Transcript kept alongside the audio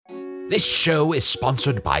This show is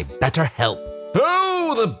sponsored by BetterHelp.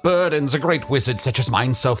 Oh, the burdens a great wizard such as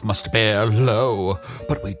myself must bear, lo.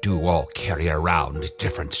 But we do all carry around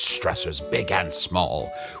different stressors, big and small.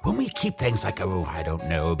 When we keep things like,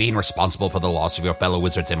 being responsible for the loss of your fellow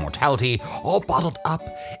wizard's immortality, all bottled up,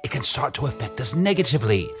 it can start to affect us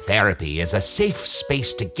negatively. Therapy is a safe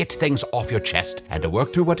space to get things off your chest and to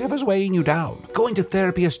work through whatever's weighing you down. Going to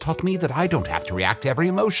therapy has taught me that I don't have to react to every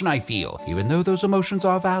emotion I feel, even though those emotions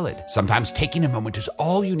are valid. Sometimes taking a moment is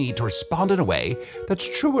all you need to respond in a way that's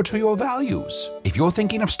truer to your values. If you're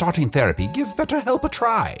thinking of starting therapy, give BetterHelp a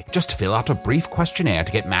try. Just fill out a brief questionnaire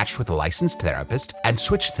to get matched with a licensed therapist and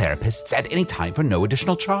switch therapists at any time for no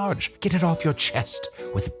additional charge. Get it off your chest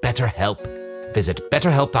with BetterHelp. Visit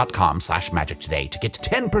betterhelp.com/magic today to get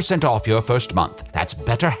 10% off your first month. That's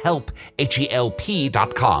BetterHelp,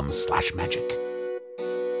 HELP.com/magic.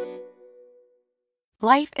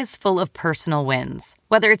 Life is full of personal wins.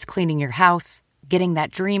 Whether it's cleaning your house, getting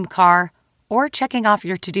that dream car, or checking off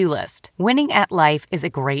your to-do list, winning at life is a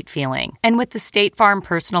great feeling. And with the State Farm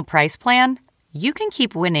Personal Price Plan, you can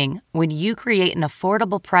keep winning when you create an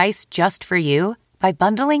affordable price just for you by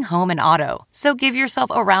bundling home and auto. So give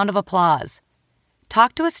yourself a round of applause.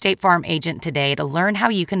 Talk to a State Farm agent today to learn how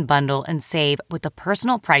you can bundle and save with the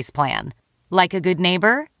Personal Price Plan. Like a good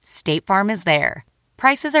neighbor, State Farm is there.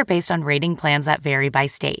 Prices are based on rating plans that vary by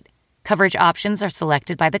state. Coverage options are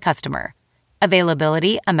selected by the customer.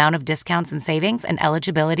 Availability, amount of discounts and savings, and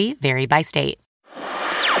eligibility vary by state.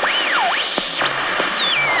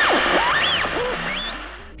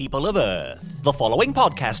 People of Earth, the following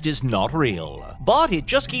podcast is not real, but it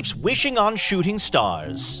just keeps wishing on shooting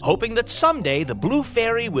stars, hoping that someday the Blue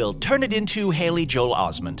Fairy will turn it into Haley Joel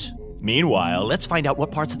Osment. Meanwhile, let's find out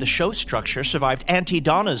what parts of the show structure survived Auntie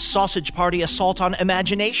Donna's sausage party assault on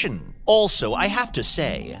imagination. Also, I have to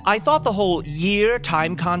say, I thought the whole year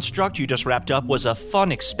time construct you just wrapped up was a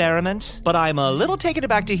fun experiment, but I'm a little taken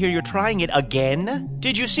aback to hear you're trying it again.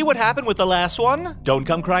 Did you see what happened with the last one? Don't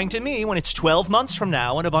come crying to me when it's 12 months from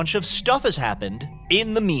now and a bunch of stuff has happened.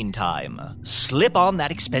 In the meantime, slip on that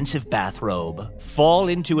expensive bathrobe, fall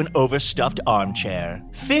into an overstuffed armchair,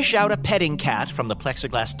 fish out a petting cat from the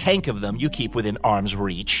plexiglass tank of them you keep within arm's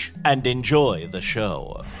reach, and enjoy the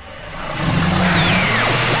show.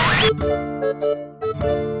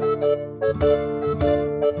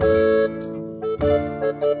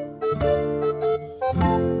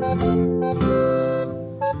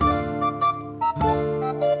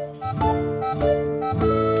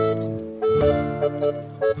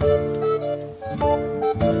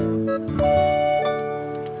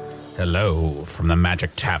 Hello from the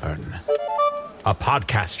Magic Tavern, a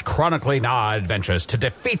podcast chronicling our adventures to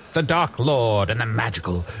defeat the Dark Lord in the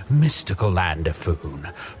magical, mystical land of Foon.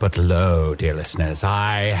 But lo, dear listeners,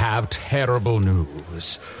 I have terrible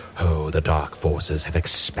news. Oh, the dark forces have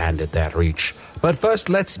expanded their reach. But first,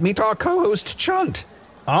 let's meet our co-host, Chunt.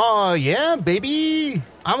 Oh, yeah, baby.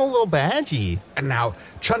 I'm a little badgy. And now,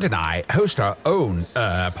 Chunt and I host our own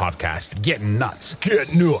podcast, Getting Nuts.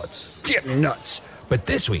 Getting Nuts. But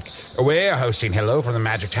this week, we're hosting Hello from the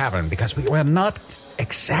Magic Tavern because we're not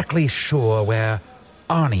exactly sure where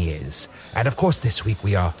Arnie is. And of course, this week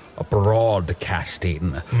we are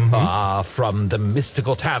broadcasting from the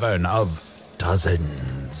mystical tavern of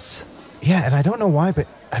Dozens. Yeah, and I don't know why, but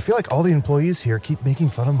I feel like all the employees here keep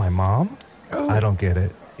making fun of my mom. Oh. I don't get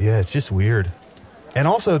it. Yeah, it's just weird. And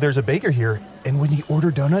also, there's a baker here, and when you order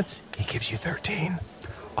donuts, he gives you 13.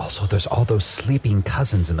 Also, there's all those sleeping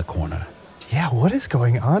cousins in the corner. Yeah, what is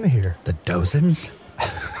going on here? The Dozens?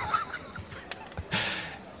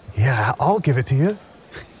 Yeah, I'll give it to you.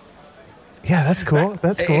 Yeah, that's cool.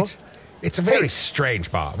 That's cool. It's a very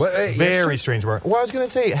strange bar. Very strange bar. Well, I was going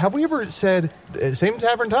to say, have we ever said same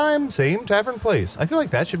tavern time, same tavern place? I feel like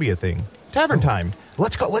that should be a thing. Tavern time.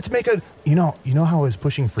 Let's go. Let's make a, you know how I was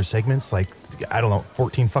pushing for segments like, I don't know,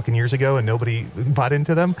 14 fucking years ago and nobody bought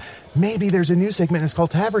into them? Maybe there's a new segment that's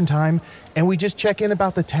called Tavern Time and we just check in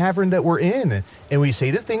about the tavern that we're in and we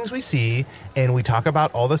say the things we see and we talk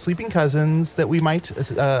about all the sleeping cousins that we might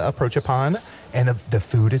approach upon and the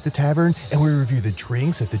food at the tavern and we review the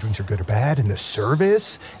drinks, if the drinks are good or bad, and the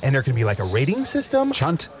service, and there can be like a rating system.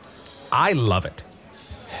 Chunt, I love it.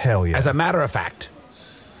 Hell yeah. As a matter of fact,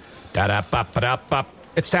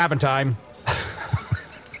 it's tavern time.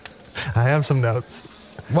 I have some notes.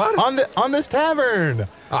 What? On this tavern.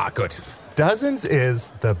 Ah, good. Dozens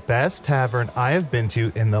is the best tavern I have been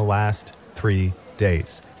to in the last 3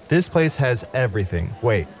 days. This place has everything.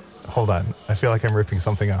 Wait, hold on. I feel like I'm ripping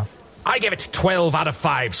something off. I give it 12 out of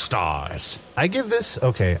 5 stars. I give this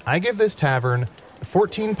tavern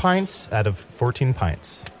 14 pints out of 14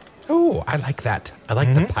 pints. Oh, I like that. I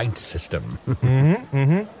like the pint system.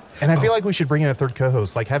 And I feel like we should bring in a third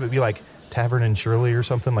co-host, like have it be like Tavern and Shirley or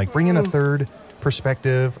something, like bring in a third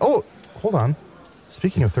perspective. Oh, hold on.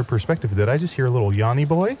 Speaking of third perspective, did I just hear a little Yanni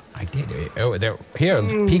boy? I did. Oh, there. Here,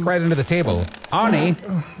 peek right into the table. Arnie,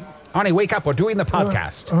 wake up. We're doing the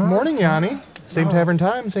podcast. Morning, Yanni. Same tavern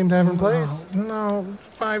time, same tavern place. No,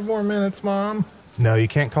 5 more minutes, Mom. No, you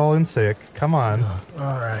can't call in sick. Come on.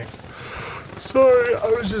 All right. Sorry,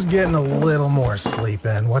 I was just getting a little more sleep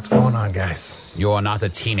in. What's going on, guys? You're not a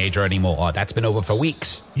teenager anymore. That's been over for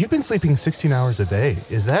weeks. You've been sleeping 16 hours a day.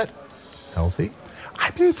 Is that healthy?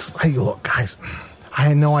 Look, guys,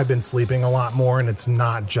 I know I've been sleeping a lot more, and it's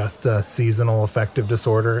not just a seasonal affective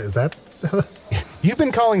disorder. Is that? You've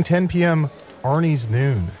been calling 10 p.m. Arnie's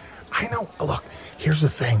noon. I know. Look, here's the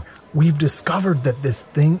thing. We've discovered that this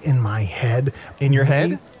thing in my head... In your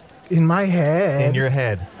head? In my head. In your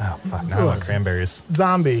head. Oh, fuck. Now I want cranberries.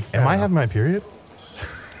 Zombie. Am I having my period?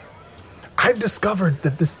 I've discovered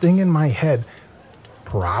that this thing in my head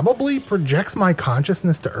probably projects my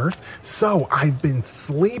consciousness to Earth. So I've been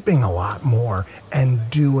sleeping a lot more and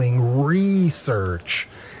doing research.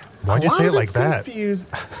 Why'd you say it like that? Confused.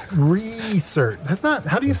 Research. That's not...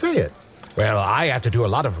 How do you say it? Well, I have to do a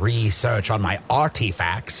lot of research on my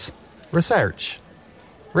artifacts. Research.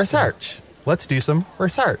 Let's do some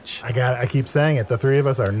research. I keep saying it. The three of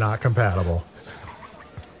us are not compatible.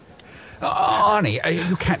 Arnie,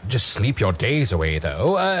 you can't just sleep your days away,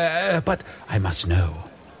 though. But I must know.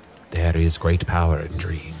 There is great power in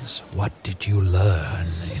dreams. What did you learn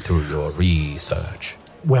through your research?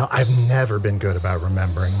 Well, I've never been good about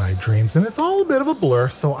remembering my dreams, and it's all a bit of a blur,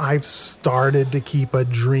 so I've started to keep a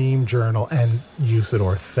dream journal. And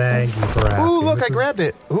Usador, thank you for asking. Ooh, look, I grabbed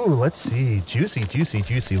it. Ooh, let's see. Juicy.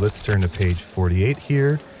 Let's turn to page 48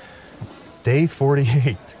 here. Day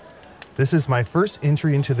 48. This is my first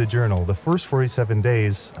entry into the journal. The first 47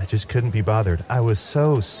 days, I just couldn't be bothered. I was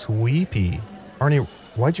so sweepy. Arnie,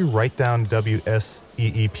 why'd you write down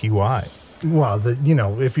WSEEPY? Well,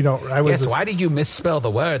 if you don't... Why did you misspell the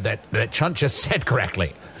word that Chunt just said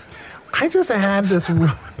correctly? I just had this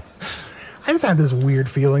weird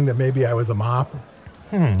feeling that maybe I was a mop.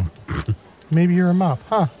 Maybe you're a mop,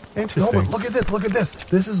 huh? Interesting. No, but look at this.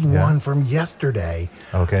 This is one from yesterday.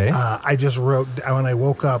 Okay. I just wrote... When I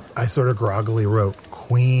woke up, I sort of groggily wrote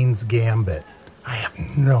Queen's Gambit. I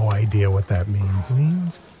have no idea what that means.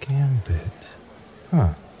 Queen's Gambit.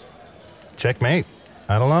 Huh. Checkmate.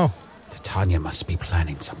 I don't know. Titania must be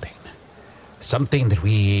planning something. Something that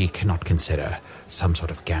we cannot consider. Some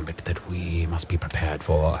sort of gambit that we must be prepared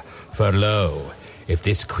for. For lo, if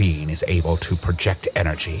this queen is able to project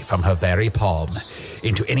energy from her very palm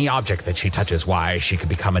into any object that she touches, why, she could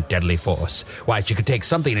become a deadly force. Why, she could take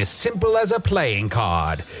something as simple as a playing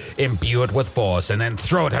card, imbue it with force, and then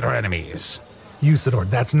throw it at her enemies. Usador,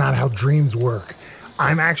 that's not how dreams work.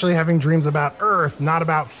 I'm actually having dreams about Earth, not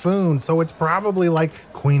about Foon, so it's probably like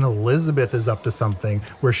Queen Elizabeth is up to something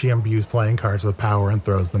where she imbues playing cards with power and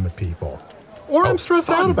throws them at people. Or I'm stressed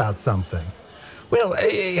out about something. Well,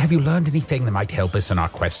 have you learned anything that might help us in our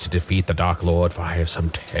quest to defeat the Dark Lord? For I have some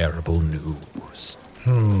terrible news.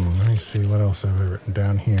 Let me see, what else have I written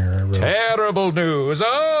down here? Terrible news!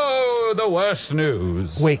 Oh, the worst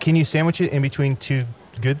news! Wait, can you sandwich it in between two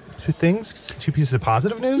good things? 2 pieces of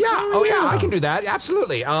positive news? Yeah, I can do that.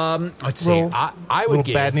 Absolutely. Let's see. I would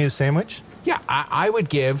give... bad news sandwich? Yeah, I would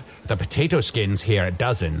give the potato skins here at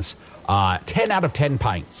Dozens 10 out of 10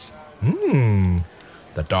 pints.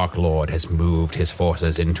 The Dark Lord has moved his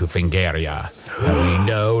forces into Fingaria, and we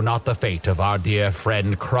know not the fate of our dear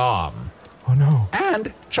friend Crom. Oh, no.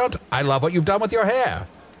 And, Chunt, I love what you've done with your hair.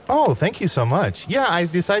 Oh, thank you so much. Yeah, I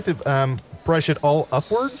decided to brush it all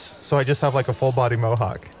upwards, so I just have like a full body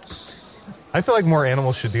mohawk. I feel like more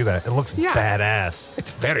animals should do that. It looks badass.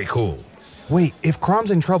 It's very cool. Wait, if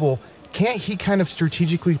Crom's in trouble, can't he kind of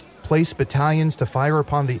strategically place battalions to fire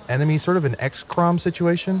upon the enemy, sort of an X-Crom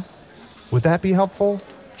situation? Would that be helpful?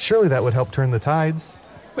 Surely that would help turn the tides.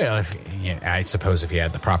 Well, I suppose if you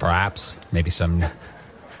had the proper apps, maybe some...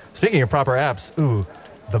 Speaking of proper apps,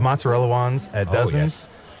 the mozzarella ones at Dozens, yes.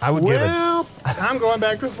 I would give it... Well, I'm going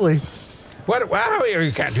back to sleep. What? Wow,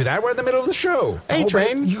 you can't do that. We're in the middle of the show. Hey,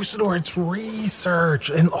 Train. Usador, it's research.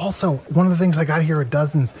 And also, one of the things I got here at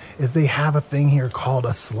Dozens is they have a thing here called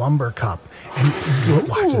a slumber cup. And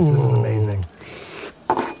watch this. This is amazing.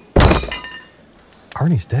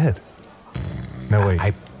 Arnie's dead. No, wait.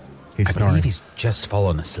 I snoring. believe he's just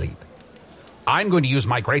fallen asleep. I'm going to use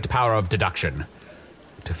my great power of deduction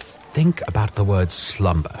to think about the word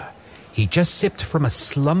slumber. He just sipped from a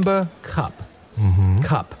slumber cup.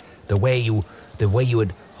 Cup. The way you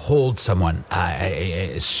would hold someone,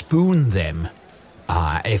 spoon them,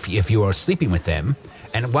 if you are sleeping with them.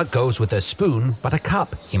 And what goes with a spoon but a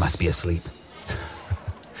cup? He must be asleep.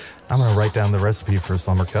 I'm going to write down the recipe for a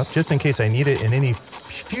slumber cup just in case I need it in any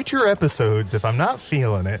future episodes if I'm not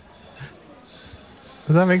feeling it.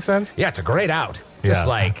 Does that make sense? Yeah, it's a great out.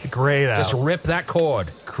 Great out. Just rip that cord.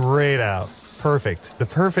 Great out. Perfect.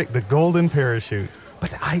 The golden parachute.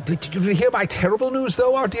 But did you hear my terrible news,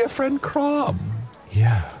 though, our dear friend Crom?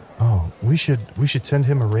 Yeah. Oh, we should send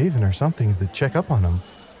him a raven or something to check up on him.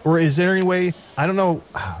 Or is there any way, I don't know,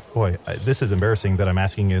 boy, this is embarrassing that I'm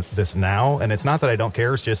asking you this now, and it's not that I don't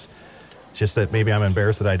care, it's just that maybe I'm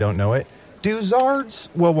embarrassed that I don't know it. Do Zards,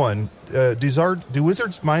 do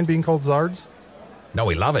wizards mind being called Zards? No,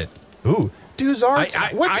 we love it. Ooh, do Zards...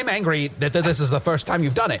 I'm angry that this is the first time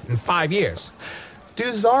you've done it in 5 years. Do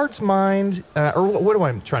Zards mind, or what am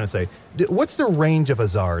I trying to say? What's the range of a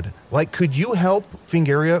Zard? Like, could you help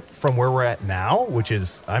Fingaria from where we're at now, which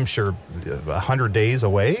is, I'm sure, 100 days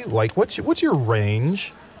away? Like, what's your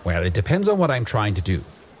range? Well, it depends on what I'm trying to do.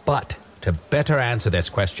 But to better answer this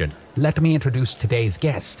question, let me introduce today's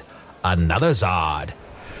guest, another Zard,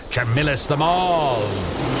 Jamillus the Mauve.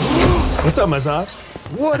 What's up, my Zard?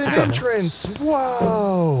 What is entrance?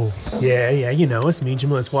 Whoa. Yeah, it's me,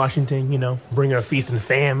 Jamillus Washington, bringer of feast and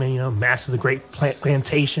famine, master of the great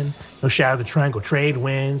plantation, shadow of the triangle trade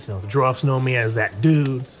winds, the dwarfs know me as that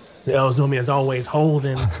dude, the elves know me as always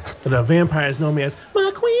Holden, the vampires know me as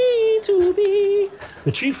my queen to be,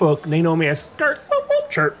 the tree folk, they know me as skirt, whoop, whoop,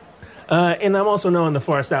 chirp, and I'm also known in the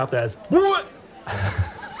far south as what?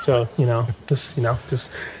 So,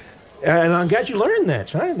 and I'm glad you learned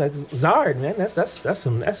that, right? Like Zard, man.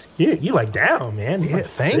 That's you like down, man. Yeah,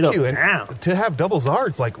 thank you. And to have double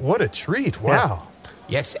Zards, like what a treat. Wow. Yeah.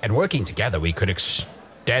 Yes, and working together, we could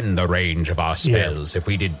extend the range of our spells if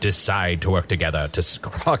we did decide to work together to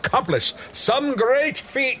accomplish some great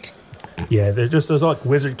feat. Yeah, there's all like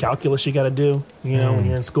wizard calculus you got to do, when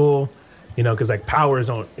you're in school. Because like powers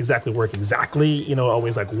don't exactly work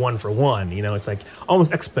always like 1 for 1. It's like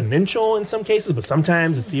almost exponential in some cases, but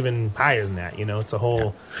sometimes it's even higher than that. It's a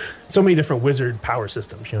whole, so many different wizard power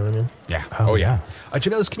systems. You know what I mean? Yeah. Oh yeah.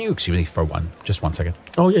 Jamillus, can you excuse me for just 1 second?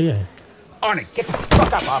 Oh yeah. Arnie, get the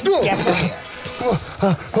fuck up. Yes, here.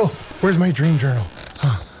 Where's my dream journal?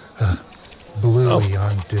 Bluey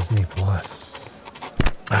on Disney Plus.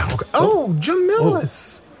 Okay. Oh,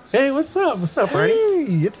 Jamillus. Hey, what's up? What's up, Arnie?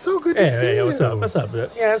 Hey, it's so good to see you. What's up?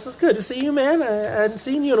 Yeah, it's good to see you, man. I hadn't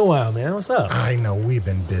seen you in a while, man. What's up? I know, we've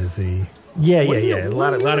been busy. Yeah. A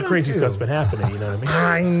lot of crazy stuff's been happening, you know what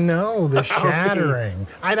I mean? I know, the shattering.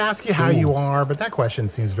 I'd ask you how you are, but that question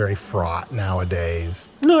seems very fraught nowadays.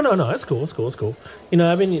 No, it's cool.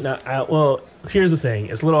 I've been, well, here's the thing.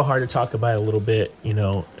 It's a little hard to talk about it a little bit,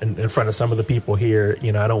 in front of some of the people here.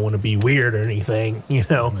 I don't want to be weird or anything,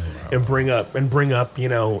 and bring up,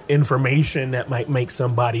 information that might make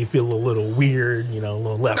somebody feel a little weird, a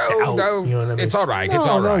little left out. No, you know what I mean? it's all right. It's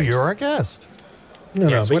all right. No, you're our guest.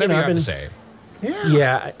 Yes, but whatever you have to say.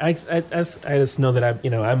 Yeah, I just know that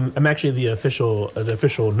I'm actually the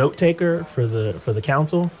official note taker for the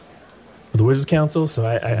council, for the Wizards Council. So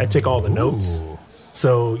I take all the notes.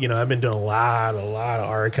 So I've been doing a lot of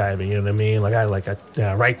archiving. You know what I mean?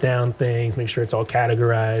 I write down things, make sure it's all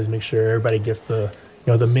categorized, make sure everybody gets the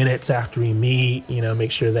the minutes after we meet.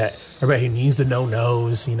 Make sure that everybody who needs to know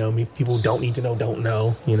knows. People who don't need to know don't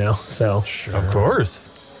know. So sure. Of course.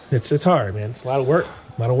 It's hard, man. It's a lot of work.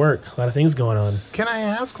 A lot of things going on. Can I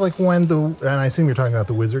ask, when and I assume you're talking about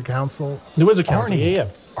the Wizard Council? The Wizard Council, Arnie, yeah.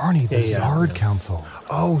 Arnie, the Zard Council.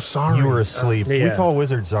 Oh, sorry. You were asleep. Yeah. We call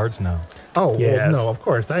wizards Zards now. Oh, yes. Well, no, of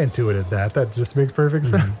course. I intuited that. That just makes perfect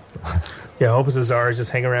sense. Yeah, Opus and Zards just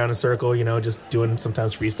hang around in a circle, just doing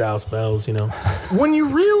sometimes freestyle spells, When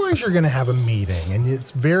you realize you're going to have a meeting and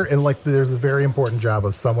there's a very important job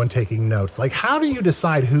of someone taking notes, how do you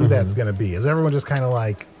decide who that's going to be? Is everyone just kind of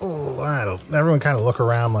everyone kind of look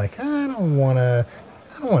around I don't want to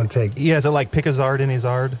take. Yeah, is it pick a Zard, any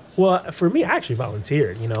Zard? Well, for me, I actually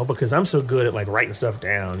volunteered, because I'm so good at writing stuff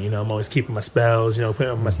down. I'm always keeping my spells, putting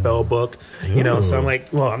them in my spell book, So I'm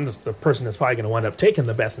I'm just the person that's probably going to wind up taking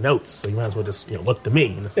the best notes. So you might as well just look to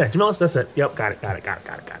me. Yeah, Jamillus, that's it. Yep, got it.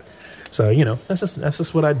 So that's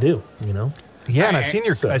just what I do. Yeah, and I've seen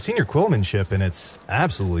your quillmanship, and it's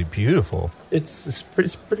absolutely beautiful. It's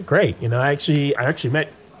pretty great. I actually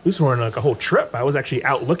met Usor on a whole trip. I was actually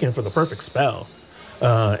out looking for the perfect spell.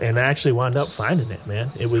 And I actually wound up finding it,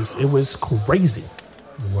 man. It was crazy.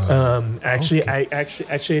 Wow. I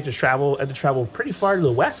had to travel pretty far to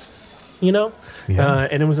the west, Yeah.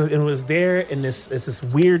 And it was there in this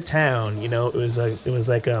weird town, It was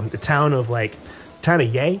like the town of town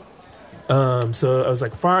of Yay. So I was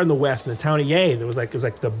like far in the west, in the town of Yay. It was like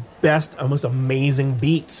the best, most amazing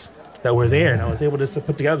beats that were there, and I was able to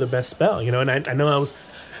put together the best spell. You know, and I know I was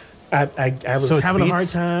having a hard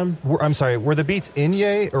time. I'm sorry, were the beats in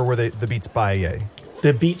Yay or were the beats by Yay?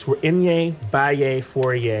 The beats were in Yay, by Yay,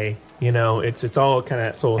 for Yay. You know, it's all kind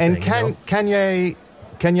of soul and thing. And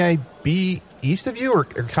can Yay be east of you, or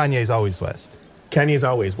Kanye's always west? Kanye's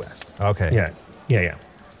always west. Okay. Yeah. Yay.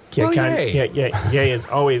 Yay is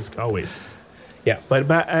always. Yeah, but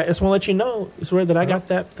I just want to let you know, Swear, that I got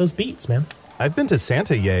those beats, man. I've been to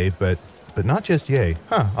Santa Yay, but not just Yay.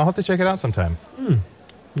 Huh? I'll have to check it out sometime.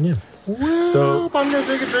 Yeah. Well, So- I'm going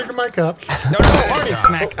to take a drink of my cup. No, party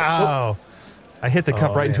snack. Oh, I hit the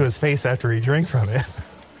cup right into his face after he drank from it.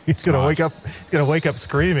 He's gonna wake up. He's gonna wake up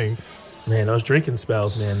screaming. Man, those drinking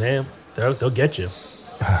spells, man, they'll get you.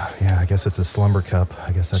 Yeah, I guess it's a slumber cup.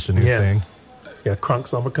 I guess that's a new thing. Yeah, crunk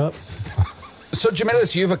summer cup. So,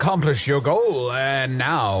 Gemellus, you've accomplished your goal, and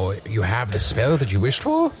now you have the spell that you wished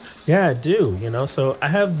for? Yeah, I do. You know, so I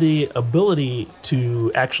have the ability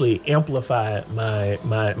to actually amplify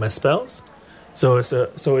my spells. So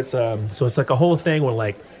it's like a whole thing where,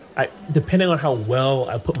 like, depending on how well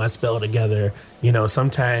I put my spell together, you know,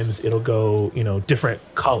 sometimes it'll go, you know, different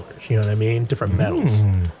colors, you know what I mean? Different metals.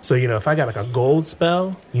 So, you know, if I got like a gold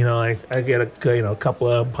spell, you know, I get a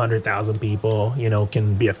couple of 100,000 people, you know,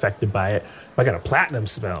 can be affected by it. If I got a platinum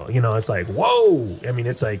spell, you know, it's like, whoa. I mean,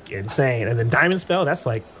 it's like insane. And then diamond spell, that's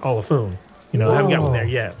like all a foon. You know, I haven't gotten there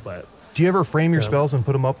yet, but. Do you ever frame your spells and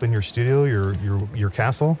put them up in your studio, your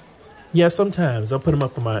castle? Yeah, sometimes I'll put them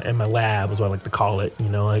up in my lab, is what I like to call it. You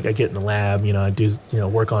know, like I get in the lab, you know, I do, you know,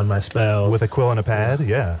 work on my spells With a quill and a pad?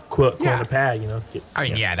 Yeah. quill and a pad. You know, I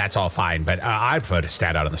mean, yeah, that's all fine, but I prefer to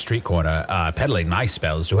stand out on the street corner peddling my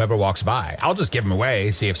spells to whoever walks by. I'll just give them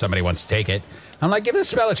away, see if somebody wants to take it. I'm like, give this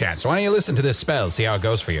spell a chance. Why don't you listen to this spell, see how it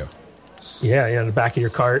goes for you? Yeah, in the back of your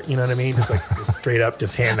cart, you know what I mean? Just like just straight up,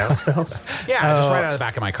 just hand out spells. Yeah, just right out of the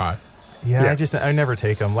back of my cart. Yeah, I never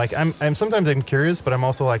take them. Like I'm sometimes I'm curious, but I'm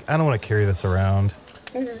also like I don't want to carry this around.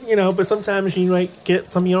 You know, but sometimes you might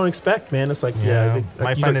get something you don't expect, man. It's like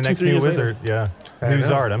might find the next new wizard. Yeah, new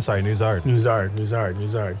Zard. I'm sorry, new Zard. New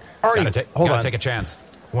Zard. Arnie, hold on. Take a chance.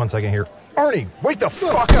 1 second here. Arnie, wake the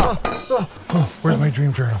fuck up! Where's my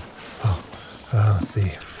dream journal? Let's see.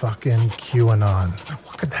 Fucking QAnon.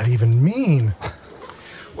 What could that even mean?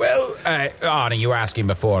 Well, Arnie, you were asking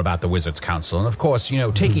before about the Wizards' Council, and of course, you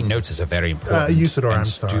know, taking notes is a very important. Usador, and I'm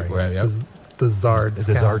sorry. yeah. The Zard's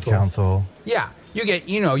The Zard Council. Council. Yeah, you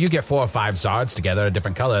get 4 or 5 Zards together, a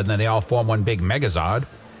different color, and then they all form one big Megazard,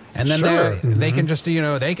 and then they can just, you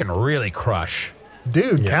know, they can really crush.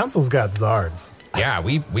 Dude, Council's got Zards. Yeah,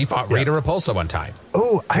 we fought Rita Repulsa one time.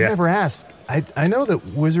 Oh, I never asked. I know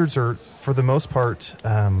that wizards are, for the most part,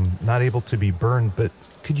 not able to be burned, but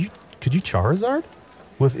could you char a Zard?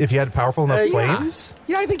 If you had powerful enough flames?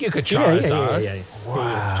 Yeah, I think you could char a Zard. Yeah.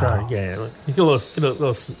 Wow. Char, yeah. You get a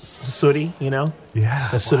little sooty, you know?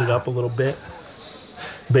 Yeah. Soot it up a little bit.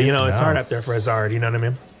 But, you know, it's hard out there for a Zard, you know what I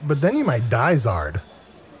mean? But then you might die Zard.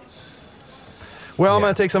 Well, I'm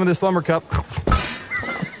going to take some of this slumber cup.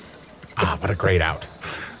 Ah, what a great out.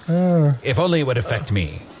 If only it would affect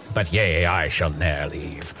me. But yea, I shall ne'er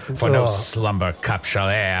leave, for no slumber cup shall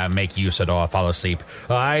e'er make Usador fall asleep.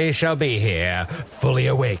 I shall be here, fully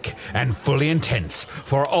awake and fully intense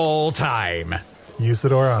for all time.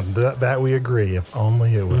 Usador, on that we agree. If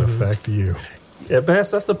only it would affect you. Yeah, but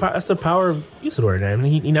that's the power of Usador. I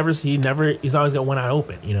mean, he's always got one eye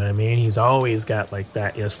open. You know what I mean? He's always got like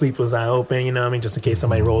that, you know, sleepless eye open. You know what I mean? Just in case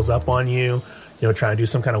somebody rolls up on you, you know, trying to do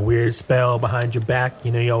some kind of weird spell behind your back.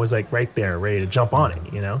 You know, you're always like right there, ready to jump on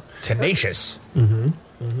it. You know, Tenacious.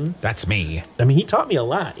 That's me. I mean, he taught me a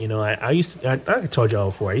lot. You know, I told y'all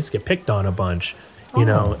before, I used to get picked on a bunch. You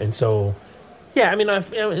know, and so. Yeah, I mean,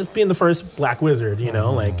 being the first black wizard, you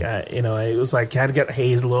know, it was like I had to get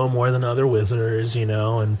hazed a little more than other wizards, you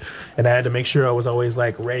know, and I had to make sure I was always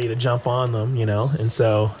like ready to jump on them, you know, and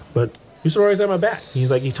so, but he was always at my back.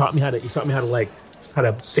 He taught me how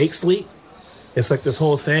to fake sleep. It's like this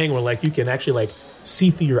whole thing where like you can actually like see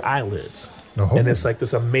through your eyelids. And it's like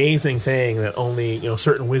this amazing thing that only, you know,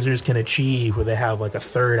 certain wizards can achieve, where they have like a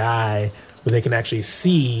third eye where they can actually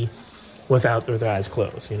see without their eyes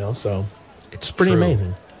closed, you know, so. It's pretty true.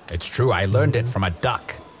 amazing. It's true. I learned it from a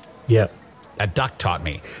duck. Yep. A duck taught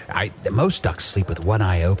me. Most ducks sleep with one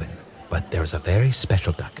eye open, but there's a very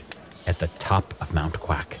special duck at the top of Mount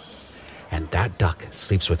Quack. And that duck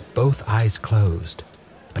sleeps with both eyes closed,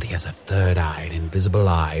 but he has a third eye, an invisible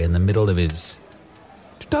eye in the middle of his...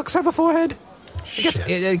 Do ducks have a forehead?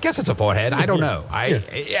 I guess it's a forehead. I don't know.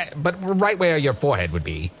 But right where your forehead would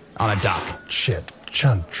be. on a duck. Shit.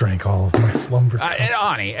 Chunt drank all of my slumber.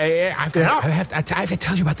 Arnie, I have to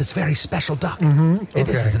tell you about this very special duck.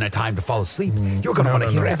 This isn't a time to fall asleep. You're going to want to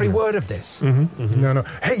hear every word of this. No.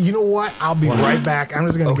 Hey, you know what? I'll be right back. I'm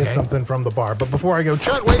just going to get something from the bar. But before I go,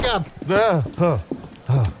 Chunt, wake up.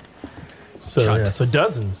 So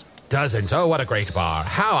dozens. Dozens. Oh, what a great bar.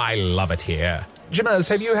 How I love it here. Jimenez,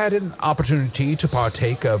 have you had an opportunity to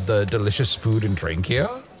partake of the delicious food and drink here?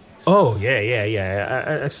 Oh, yeah.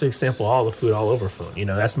 I actually sample all the food all over food. You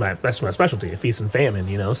know, that's my specialty, feast and famine,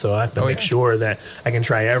 you know, so I have to make sure that I can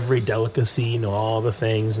try every delicacy, you know, all the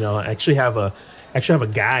things. You know, I actually have a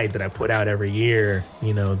guide that I put out every year,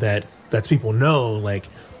 you know, that lets people know, like,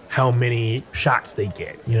 how many shots they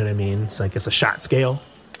get. You know what I mean? It's like, it's a shot scale.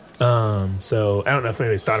 So I don't know if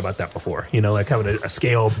anybody's thought about that before, you know, like having a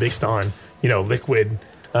scale based on, you know, liquid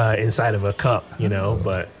inside of a cup, you know,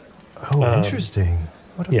 but... interesting.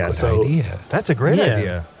 What a good idea. That's a great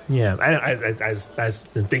idea. Yeah, I've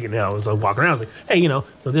been thinking, you know, as I was walking around, I was like, hey, you know,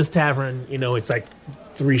 so this tavern, you know, it's like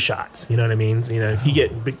 3 shots, you know what I mean? You know, if you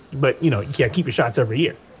get, but, you know, you can't keep your shots every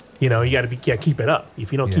year. You know, you got to keep it up.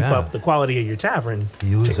 If you don't keep up the quality of your tavern,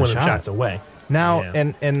 you lose take one of the shots away. Now,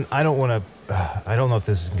 and I don't want to, I don't know if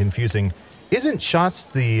this is confusing. Isn't Shots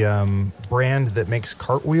the brand that makes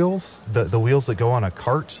cartwheels? The wheels that go on a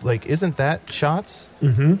cart? Like, isn't that Shots?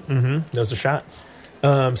 Those are Shots.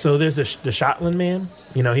 So there's the Shotland man.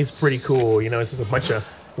 You know, he's pretty cool. You know, it's just a bunch of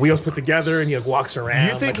wheels put together and he walks around.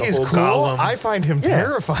 You think like he's cool? Golem. I find him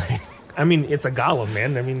terrifying. I mean, it's a golem,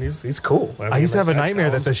 man. I mean, he's cool. I used to have a nightmare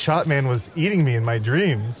that the Shot Man was eating me in my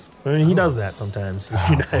dreams. I mean, he does that sometimes.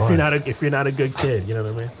 If you're not a good kid, you know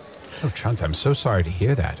what I mean? Oh, Chunt, I'm so sorry to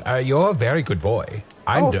hear that. You're a very good boy.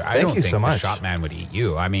 I don't think the Shot Man would eat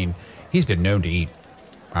you. I mean, he's been known to eat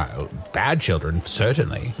bad children,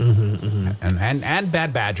 certainly, and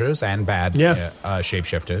bad badgers and bad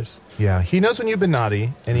shapeshifters. Yeah, he knows when you've been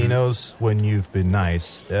naughty, and he knows when you've been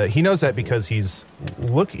nice. He knows that because he's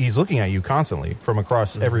looking at you constantly from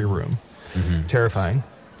across every room. Terrifying.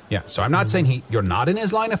 Yeah, so I'm not saying you're not in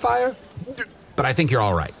his line of fire, but I think you're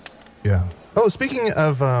all right. Yeah. Oh, speaking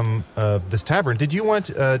of this tavern, did you want,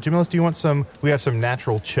 Jamilus, do you want some, we have some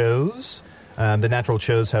natural chos. The natural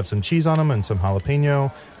chos have some cheese on them and some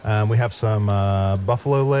jalapeno. We have some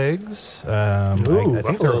buffalo legs. I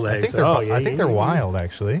think they're wild,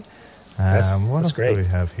 actually. What else do we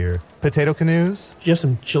have here? Potato canoes. Do you have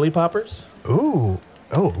some chili poppers? Ooh.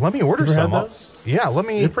 Oh, let me order some. Yeah, let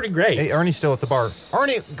me. They're pretty great. Hey, Arnie's still at the bar.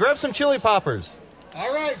 Arnie, grab some chili poppers.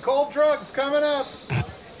 All right, cold drugs coming up.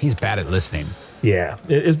 He's bad at listening. Yeah,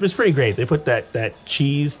 it's pretty great. They put that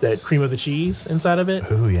cheese, that cream of the cheese inside of it.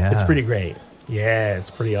 Oh, yeah. It's pretty great. Yeah, it's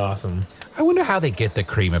pretty awesome. I wonder how they get the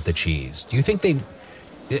cream of the cheese. Do you think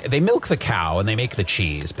they milk the cow and they make the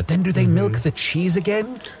cheese, but then do they milk the cheese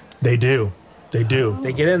again? They do. They do. Oh.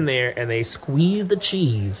 They get in there and they squeeze the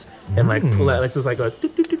cheese and like pull out, like just like a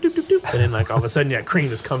doop, doop, doop, doop, doop, and then like all of a sudden that cream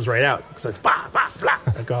just comes right out. It's like blah, blah, blah,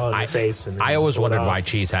 like all in your face. And I always wondered why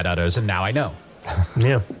cheese had udders, and now I know.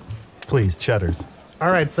 Yeah. Please, cheddars. All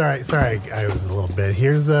right, sorry, I was a little bit.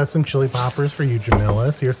 Here's some chili poppers for you,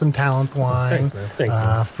 Jamilus. Here's some talent wine. Thanks,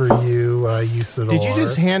 man. For you, Usador. Did you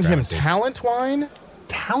just hand him talent wine?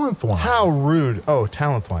 Talent wine? How rude. Oh,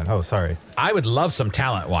 talent wine. Oh, sorry. I would love some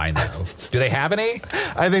talent wine, though. Do they have any?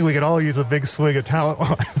 I think we could all use a big swig of talent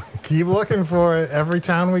wine. Keep looking for it. Every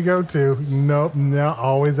town we go to, nope, no,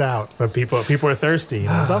 always out. But people are thirsty. You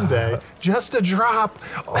know? Someday, just a drop.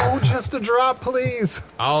 Oh, just a drop, please.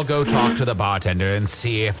 I'll go talk to the bartender and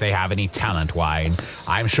see if they have any talent wine.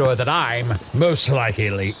 I'm sure that I'm most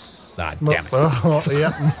likely. Ah, damn it. Oh,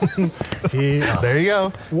 yeah. There you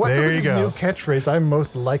go. What's there up with this new catchphrase? I'm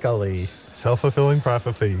most likely. Self-fulfilling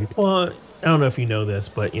prophecy. Well, I don't know if you know this,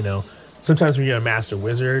 but, you know, sometimes when you're a master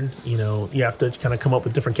wizard, you know, you have to kind of come up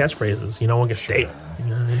with different catchphrases. You know, one gets stale. You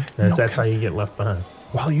know what I mean? That's how you get left behind.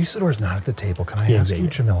 While Usador's not at the table, can I ask you,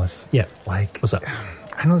 Jamilus? Yeah. Like, what's up?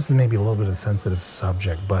 I know this is maybe a little bit of a sensitive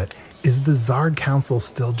subject, but is the Zard Council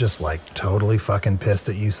still just like totally fucking pissed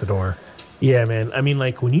at Usador? Yeah, man. I mean,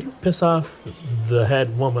 like, when you piss off the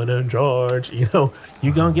head woman in charge, you know,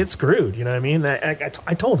 you're going to get screwed. You know what I mean?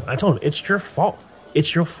 I told him, it's your fault.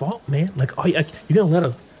 It's your fault, man. Like, you're going to let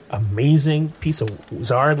an amazing piece of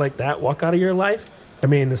Zard like that walk out of your life? I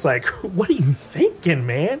mean, it's like, what are you thinking,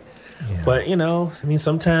 man? Yeah. But, you know, I mean,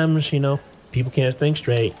 sometimes, you know, people can't think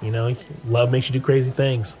straight. You know, love makes you do crazy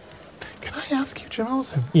things. Can I ask you,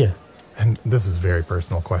 Charles? Yeah. And this is a very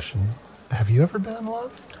personal question. Have you ever been in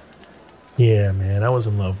love? Yeah, man, I was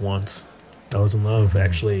in love once. I was in love,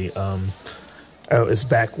 actually. It was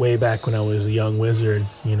way back when I was a young wizard,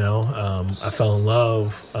 you know. I fell in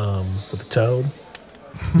love with the toad.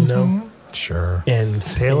 you know? Sure. And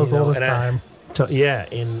Tale as old as time.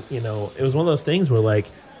 And it was one of those things where like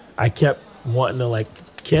I kept wanting to like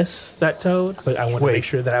kiss that toad, but I wanted to make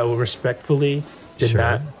sure that I would respectfully did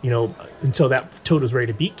not, until that toad was ready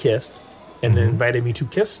to be kissed and then invited me to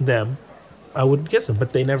kiss them, I would kiss them.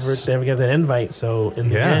 But they never got that invite, so in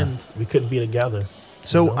the end we couldn't be together.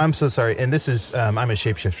 So I'm so sorry, and this is I'm a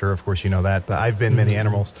shapeshifter, of course you know that, but I've been many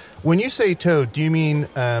animals. When you say toad, do you mean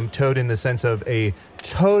toad in the sense of a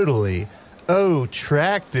totally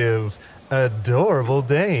attractive, adorable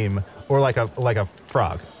dame, or like a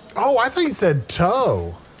frog? Oh, I thought you said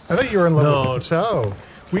toe. I thought you were in love with toe.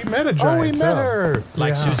 We met a giant toe. Oh, we met her.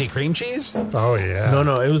 Like Susie Cream Cheese? Oh, yeah.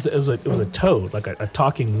 No, it was a toad, like a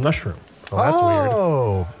talking mushroom. Oh, that's weird.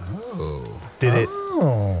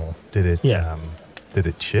 Oh. Did it Yeah. Did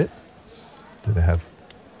it shit? Did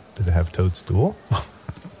it have toadstool?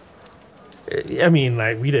 I mean,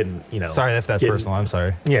 like we didn't, Sorry if that's personal. I'm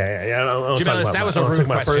sorry. Yeah. Jamilus, that was a rude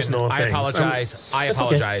question. I things. apologize. I That's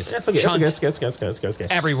apologize. Okay. That's okay. Chunt, It's okay.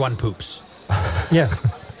 everyone poops. Yeah.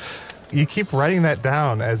 You keep writing that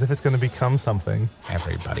down as if it's going to become something.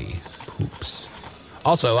 Everybody poops.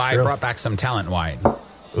 Also, I brought back some talent wine.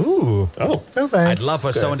 Ooh. Oh. No thanks. I'd love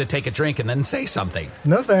for someone to take a drink and then say something.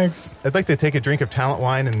 No thanks. I'd like to take a drink of talent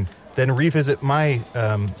wine and then revisit my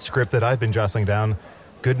script that I've been jostling down.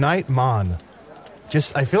 Good night, Mon.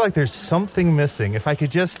 I feel like there's something missing. If I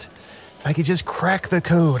could just crack the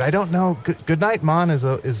code. I don't know. Good night, Mon is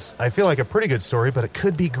I feel like a pretty good story, but it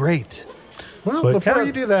could be great. Well, But before kinda-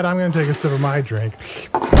 you do that, I'm going to take a sip of my drink.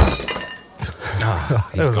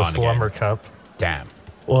 That was a slumber cup. Damn.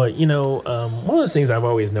 Well, one of the things I've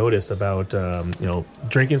always noticed about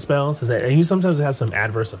drinking spells is that you sometimes have some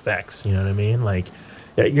adverse effects. You know what I mean? Like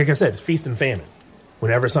I said, it's feast and famine.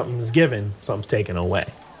 Whenever something's given, something's taken away.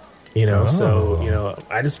 So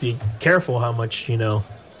I just be careful how much you let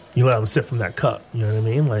them sip from that cup. You know what I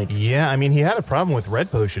mean? Like, Yeah, I mean, he had a problem with red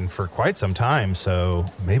potion for quite some time, so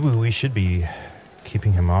maybe we should be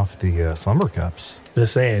keeping him off the slumber cups.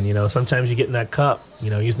 just saying, sometimes you get in that cup, you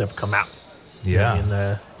just never come out. Yeah.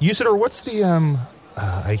 And, Usador, what's the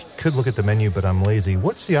I could look at the menu, but I'm lazy.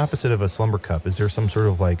 What's the opposite of a slumber cup? Is there some sort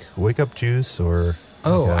of like wake up juice or?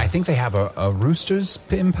 Oh, like I think they have a rooster's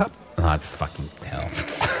pin pup. Oh, fucking hell.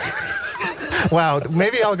 Wow,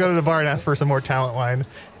 maybe I'll go to the bar and ask for some more talent wine.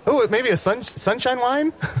 Oh, maybe a sunshine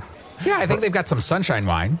wine? Yeah, I think they've got some sunshine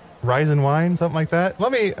wine. Rising wine, something like that.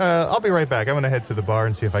 Let me, I'll be right back. I'm going to head to the bar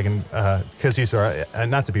and see if I can, because you saw,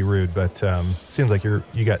 not to be rude, but seems like you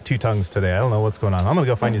got two tongues today. I don't know what's going on. I'm going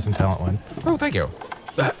to go find you some talent wine. Oh, thank you.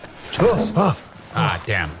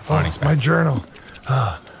 Damn. My journal.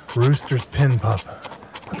 Rooster's pin pup.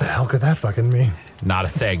 What the hell could that fucking mean? Not a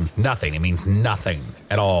thing. Nothing. It means nothing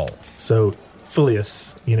at all. so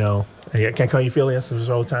Phileas, can I call you Phileas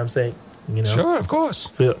for old time's sake? Sure, of course.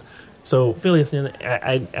 So Phileas,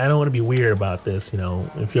 I don't want to be weird about this.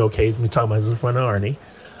 If you're okay with me talking about this in front of Arnie,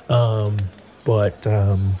 It's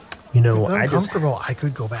I just uncomfortable. I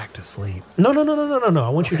could go back to sleep. no. I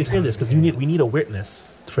want you to hear this because we need a witness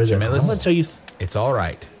for this. Jamilus? I'm going to tell you. It's all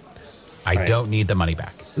right. I Right. don't need the money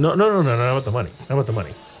back. No, not about the money. Not about the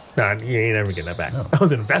money. Nah, you ain't never getting that back. No. That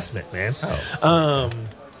was an investment, man. Oh.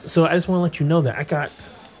 So I just want to let you know that I got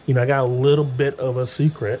a little bit of a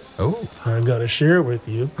secret. Oh. I'm gonna share it with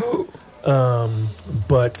you.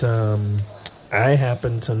 But I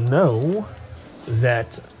happen to know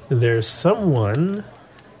that there's someone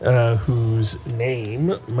whose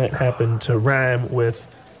name might happen to rhyme with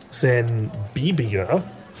Sanbibia,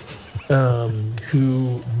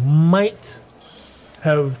 who might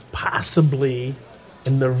have possibly,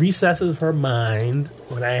 in the recesses of her mind,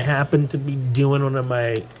 when I happen to be doing one of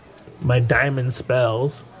my diamond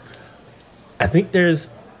spells, I think there's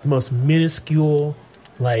the most minuscule,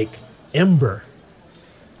 like, ember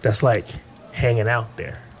that's, like, hanging out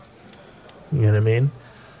there. You know what I mean?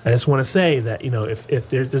 I just want to say that, if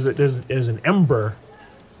there's an ember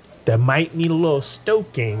that might need a little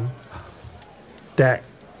stoking, that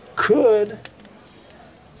could,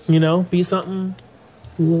 be something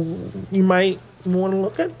you might want to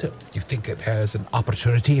look into. You think that there's an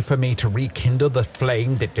opportunity for me to rekindle the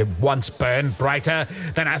flame that did once burn brighter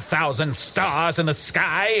than 1,000 stars in the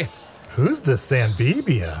sky? Who's this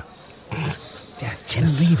Sanbibia? Yeah,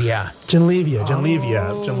 Genlevia.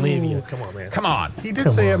 Genlevia. Come on, man. Come on. He did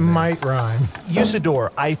say it might rhyme.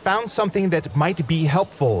 Usador, I found something that might be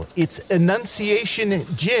helpful. It's Enunciation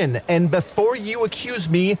Gin, and before you accuse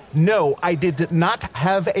me, no, I did not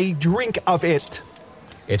have a drink of it.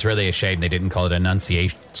 It's really a shame they didn't call it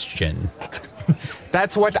Enunciation.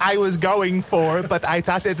 That's what I was going for, but I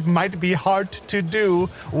thought it might be hard to do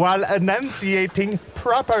while enunciating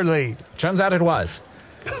properly. Turns out it was.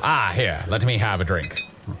 Here, let me have a drink.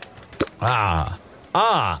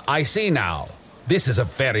 I see now. This is a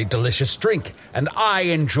very delicious drink, and I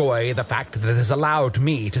enjoy the fact that it has allowed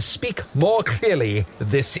me to speak more clearly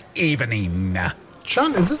this evening.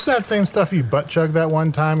 Chun, is this that same stuff you butt chugged that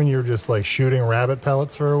one time and you're just like shooting rabbit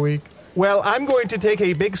pellets for a week? Well, I'm going to take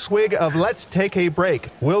a big swig of Let's Take a Break.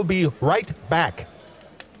 We'll be right back.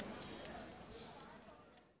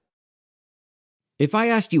 If I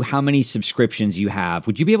asked you how many subscriptions you have,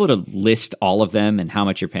 would you be able to list all of them and how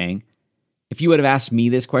much you're paying? If you would have asked me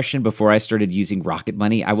this question before I started using Rocket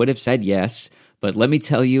Money, I would have said yes, but let me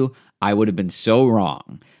tell you, I would have been so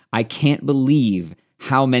wrong. I can't believe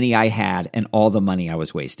how many I had and all the money I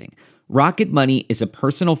was wasting. Rocket Money is a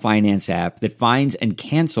personal finance app that finds and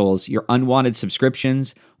cancels your unwanted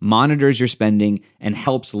subscriptions, monitors your spending, and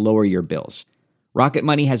helps lower your bills. Rocket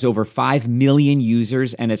Money has over 5 million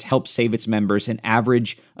users and has helped save its members an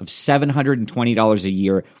average of $720 a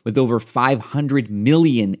year with over 500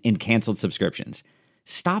 million in canceled subscriptions.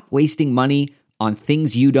 Stop wasting money on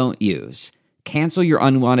things you don't use. Cancel your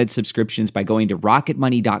unwanted subscriptions by going to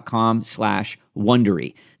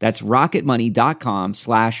rocketmoney.com/Wondery. That's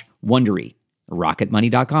rocketmoney.com/Wondery.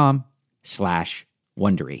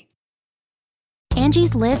 rocketmoney.com/Wondery.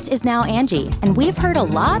 Angie's List is now Angie, and we've heard a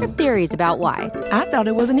lot of theories about why. I thought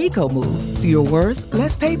it was an eco move. Fewer words,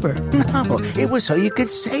 less paper. No, it was so you could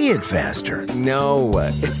say it faster. No,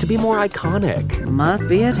 it's to be more iconic. Must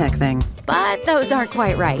be a tech thing. But those aren't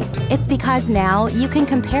quite right. It's because now you can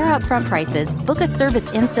compare upfront prices, book a service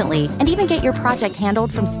instantly, and even get your project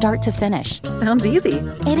handled from start to finish. Sounds easy.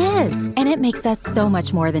 It is, and it makes us so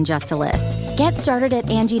much more than just a list. Get started at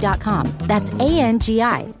Angie.com. That's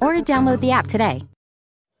ANGI, or download the app today.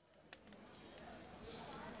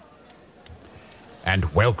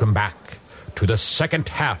 And welcome back to the second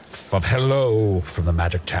half of Hello from the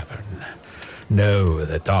Magic Tavern. Know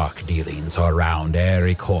that dark dealings are around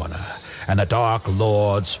every corner, and the Dark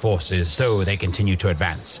Lord's forces, though they continue to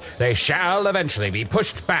advance, they shall eventually be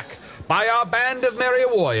pushed back by our band of merry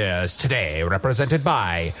warriors, today represented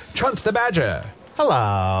by Chunt the Badger.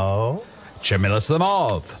 Hello. Chimilus the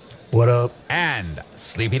Mauve. What up? And,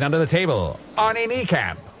 sleeping under the table, Arnie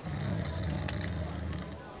Kneecap.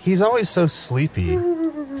 He's always so sleepy.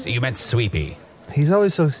 So you meant sweepy. He's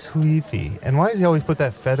always so sweepy. And why does he always put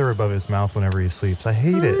that feather above his mouth whenever he sleeps? I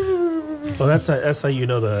hate it. Well, that's how you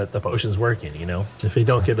know the potion's working. You know, if you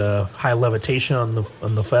don't get a high levitation on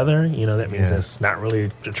the feather, you know that means it's not really a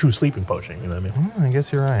true sleeping potion. You know what I mean? I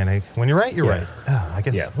guess you're right. When you're right, you're right. Oh, I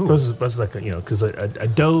guess. Yeah, that's like because a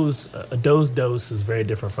doze dose is very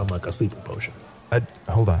different from like a sleeping potion.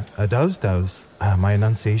 Hold on. A doze. My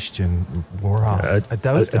enunciation wore off. A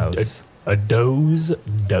doze. A doze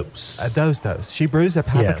dose. A doze dose. She brews a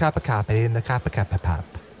kappa in the kappa pop.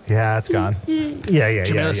 Yeah, it's gone.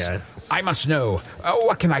 Yeah. I must know,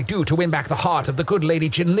 what can I do to win back the heart of the good Lady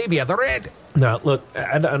Ginlevia the Red? Now, look,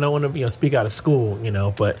 I don't want to speak out of school,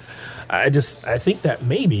 but I think that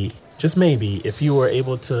maybe, just maybe, if you were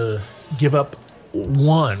able to give up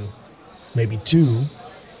one, maybe two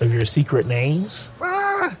of your secret names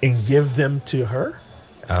and give them to her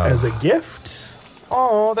as a gift.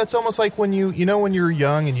 Oh, that's almost like when when you're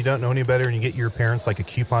young and you don't know any better and you get your parents like a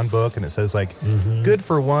coupon book and it says like good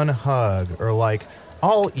for one hug or like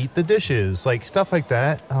I'll eat the dishes, like stuff like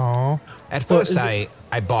that. Oh. At first I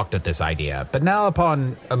balked at this idea, but now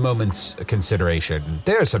upon a moment's consideration,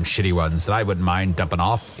 there are some shitty ones that I wouldn't mind dumping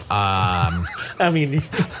off. I mean, you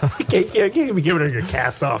can't be giving her your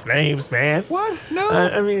cast off names, man. What? No.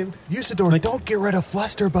 I mean, Usador, don't get rid of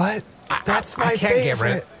Flusterbutt. That's my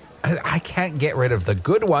favorite. I can't get rid of the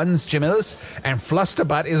good ones, Jamilus, and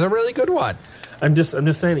Flusterbutt is a really good one. I'm just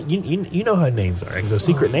saying, you know how names are. Those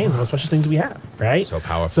secret names are the most precious things we have, right? So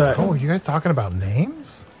powerful. Are you guys talking about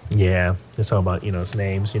names? Yeah, it's all about it's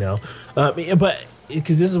names, but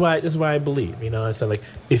because this is why I believe, I said like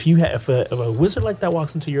if a wizard like that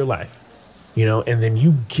walks into your life, and then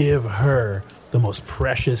you give her the most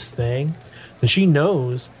precious thing, then she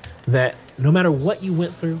knows that no matter what you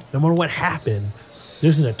went through, no matter what happened,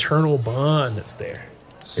 there's an eternal bond that's there.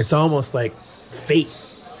 It's almost like fate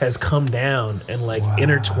has come down and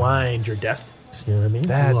intertwined your destinies. You know what I mean?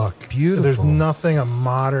 That's beautiful. There's nothing a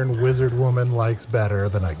modern wizard woman likes better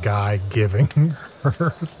than a guy giving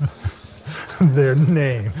her their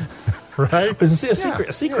name, right? But it's a secret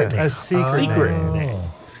name. A secret name.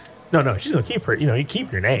 No, she's gonna keep her. You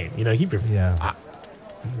keep your name. Keep your. Yeah.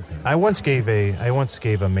 I once gave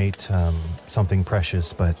a mate something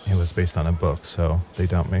precious, but it was based on a book, so they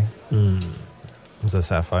dumped me. It's a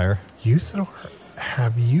sapphire. Usador,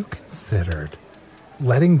 have you considered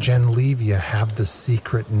letting Genlevia have the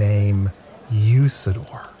secret name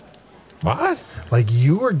Usador? What? Like,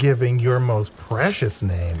 you are giving your most precious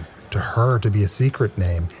name to her to be a secret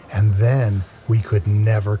name, and then we could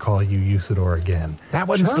never call you Usador again. That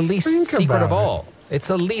one's Just the least think secret about of all. It's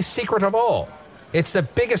the least secret of all. It's the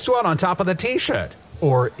biggest one on top of the T-shirt.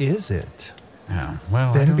 Or is it? Oh,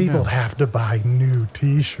 well, Then people have to buy new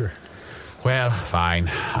T-shirts. Well, fine.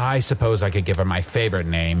 I suppose I could give her my favorite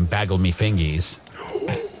name, Bagel Me Fingies.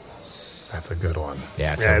 That's a good one.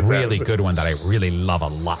 Yeah, it's a really good one that I really love a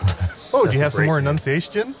lot. Oh, do you have some more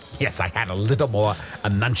enunciation? Yes, I had a little more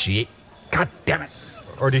enunciate. God damn it.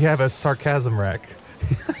 Or do you have a sarcasm rack?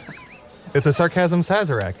 It's a sarcasm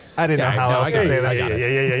Sazerac. I didn't know how else to say that.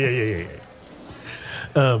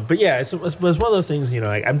 Yeah. But yeah, it's one of those things.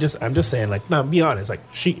 Like, I'm just saying. Like, no, be honest. Like,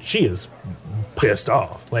 she is pissed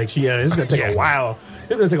off. Like, it's gonna take a while. It's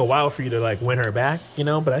gonna take a while for you to like win her back.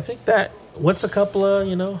 But I think that what's a couple of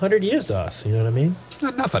 100 years to us? You know what I mean?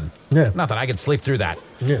 Nothing. Yeah. Nothing. I can sleep through that.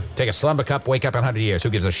 Yeah. Take a slumber cup, wake up in 100 years. Who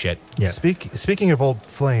gives a shit? Yeah. Speaking of old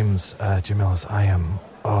flames, Jamillis, I am...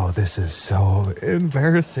 Oh, this is so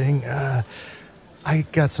embarrassing. I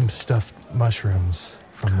got some stuffed mushrooms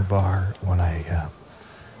from the bar when I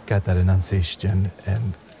got that enunciation,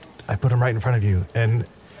 and I put them right in front of you. And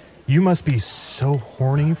you must be so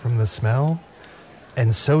horny from the smell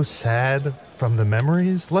and so sad from the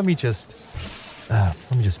memories. Let me just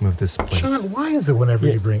move this plate. Sean, why is it whenever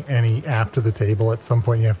you bring any app to the table, at some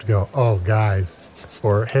point you have to go, oh, guys,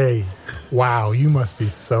 or hey, wow, you must be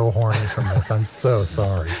so horny from this. I'm so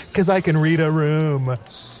sorry. Because I can read a room.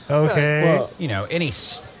 Okay. Well, any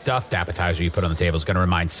stuffed appetizer you put on the table is going to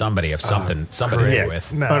remind somebody of somebody you're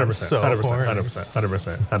with. No, 100%.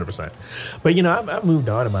 But I've moved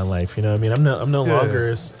on in my life. I'm no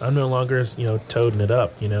longer toading it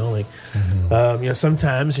up.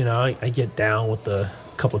 Sometimes I get down with a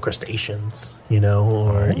couple of crustaceans.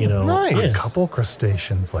 Nice. A couple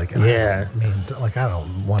crustaceans, I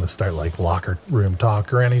don't want to start like locker room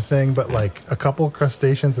talk or anything, but like a couple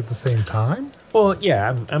crustaceans at the same time. Well,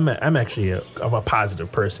 yeah, I'm actually I'm a positive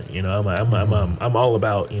person. I'm all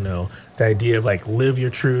about the idea of like live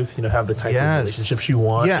your truth. Have the type of relationships you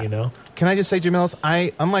want. Yeah. Can I just say, Jamillis,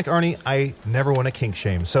 unlike Arnie, I never want to kink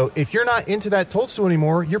shame. So if you're not into that toadstool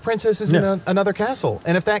anymore, your princess is in another castle,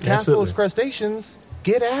 and if that castle is crustaceans,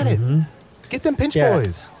 get at it. Get them pinch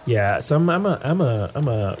boys. Yeah. So I'm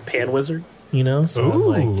a pan wizard.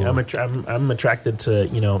 So I'm attracted to,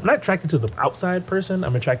 I'm not attracted to the outside person.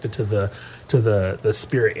 I'm attracted to the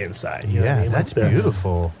spirit inside. You know what I mean? That's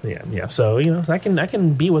beautiful. Yeah. So, I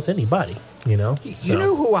can be with anybody, You know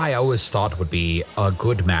who I always thought would be a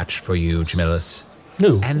good match for you, Jamillis?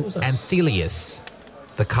 Who? Anthelius,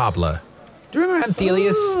 the cobbler. Do you remember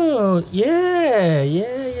Anthelius? Oh, yeah,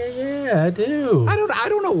 I do. I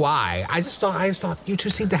don't know why. I just thought you two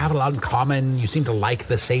seem to have a lot in common. You seem to like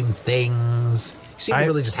the same things. You seem to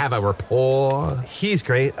really just have a rapport. He's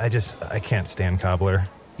great. I can't stand Cobbler.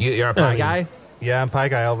 You're a pie guy? Yeah, I'm pie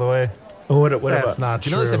guy all the way. What That's about? not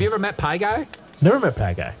true. Jamillis, have you ever met Pie Guy? Never met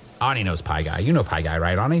Pie Guy. Ani knows Pie Guy. You know Pie Guy,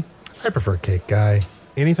 right, Ani? I prefer cake guy.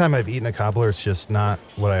 Anytime I've eaten a cobbler, it's just not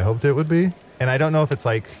what I hoped it would be. And I don't know if it's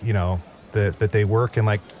like, that they work in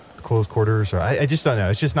like close quarters, or I just don't know.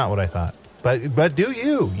 It's just not what I thought. But do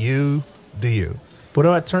you do you? What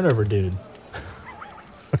about Turnover Dude?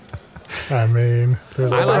 I mean,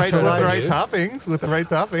 there's with the right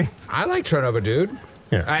toppings. I like Turnover Dude.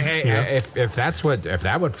 Yeah. If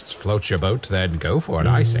that would float your boat, then go for it.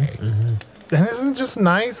 I say. And isn't it just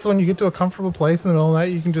nice when you get to a comfortable place in the middle of the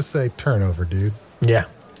night, you can just say turnover, dude? Yeah.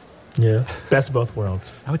 Best of both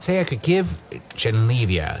worlds. I would say I could give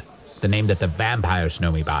Genlevia the name that the vampires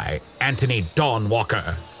know me by, Anthony Dawn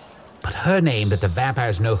Walker. But her name that the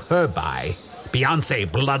vampires know her by, Beyonce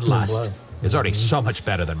Bloodlust, is already so much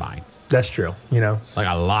better than mine. That's true. Like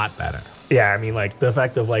a lot better. Yeah, I mean, like the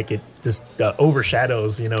fact of like it just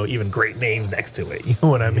overshadows, even great names next to it. You know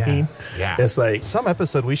what I mean? Yeah. It's like some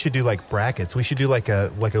episode we should do like brackets. We should do like a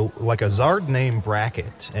Zard name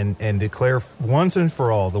bracket and declare once and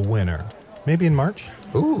for all the winner. Maybe in March.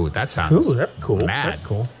 Ooh, that sounds that's cool. Mad. That's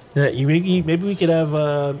cool. Yeah, maybe we could have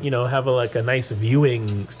a nice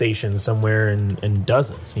viewing station somewhere in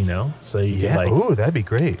Dozens, so you could that'd be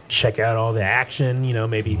great. Check out all the action,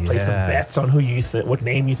 maybe play some bets on what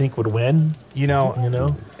name you think would win. And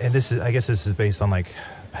I guess this is based on like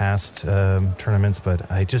past tournaments,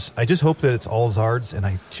 but I just hope that it's all Zards, and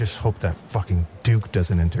I just hope that fucking Duke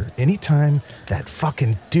doesn't enter. Anytime that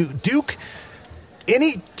fucking Duke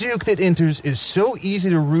Any Duke that enters is so easy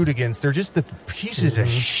to root against. They're just the pieces of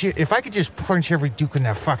shit. If I could just punch every Duke in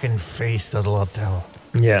their fucking face, that'll all tell.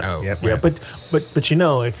 Yeah, yeah. But you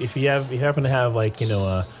know, if you happen to have like, you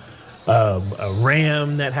know, a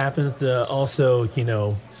ram that happens to also, you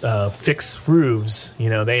know, fix roofs, you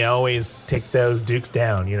know, they always take those Dukes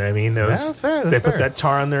down. You know what I mean? That's fair. They put that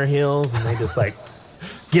tar on their heels and they just like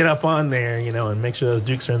get up on there, you know, and make sure those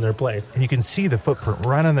Dukes are in their place. And you can see the footprint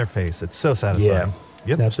right on their face. It's so satisfying. Yeah.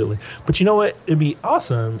 Yep. Absolutely. But you know what? It'd be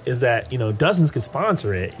awesome is that, you know, Dozens could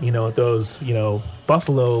sponsor it, you know, those, you know,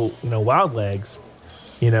 Buffalo, you know, Wild Legs,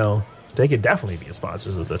 you know, they could definitely be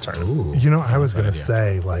sponsors of the tournament. You know, I was going to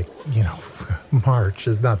say, like, you know, March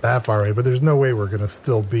is not that far away, but there's no way we're going to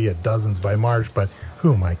still be at Dozens by March. But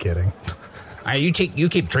who am I kidding? You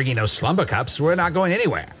keep drinking those slumber cups. We're not going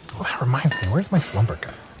anywhere. Well, that reminds me. Where's my slumber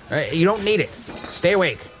cup? You don't need it. Stay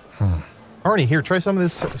awake. Arnie, here, try some of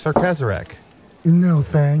this Sarkazarak. No,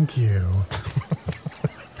 thank you.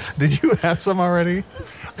 Did you have some already?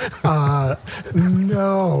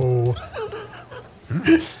 No.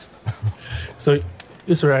 So,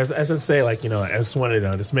 just as I say, like, you know, I just wanted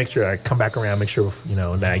to just make sure I come back around, make sure, you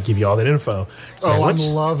know, that I give you all that info. Oh, I'm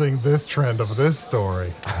loving this trend of this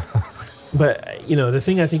story. But, you know, the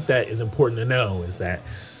thing I think that is important to know is that,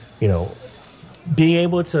 you know, being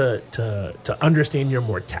able to understand your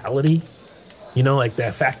mortality, you know, like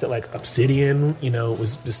that fact that like obsidian, you know,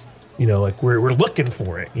 was just, you know, like we're looking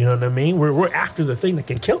for it. You know what I mean? We're after the thing that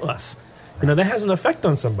can kill us. You know, that has an effect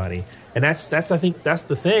on somebody. And that's I think that's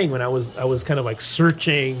the thing when I was kind of like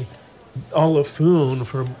searching all of Foon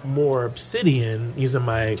for more obsidian using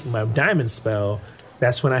my diamond spell.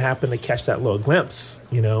 That's when I happened to catch that little glimpse,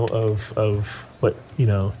 you know, of what, you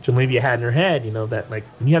know, Genlevia had in her head, you know, that like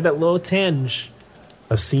when you have that little tinge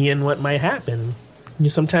of seeing what might happen, you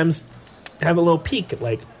sometimes have a little peek at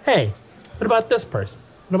like, hey, what about this person?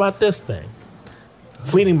 What about this thing?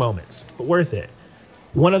 Fleeting moments, but worth it.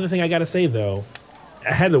 One other thing I got to say, though,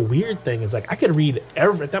 I had a weird thing. Is like I could read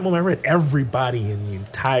at that moment. I read everybody in the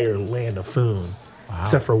entire land of Foon,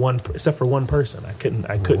 except for one person. I couldn't.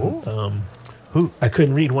 Who? I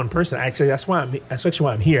couldn't read one person. Actually, that's actually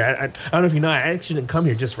why I'm here. I don't know if you know. I actually didn't come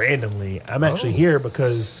here just randomly. I'm actually here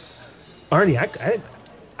because Arnie,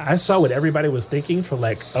 I saw what everybody was thinking for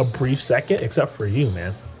like a brief second, except for you,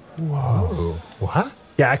 man. Whoa! What?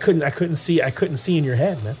 Yeah, I couldn't see in your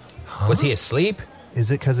head, man. Huh? Was he asleep? Is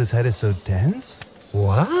it because his head is so dense?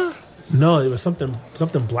 What? No, it was something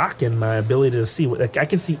blocking my ability to see. Like I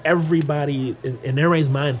could see everybody in everybody's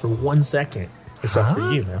mind for 1 second, except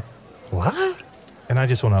for you, man. What? And I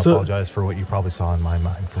just want to apologize for what you probably saw in my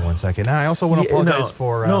mind for 1 second. And I also want to apologize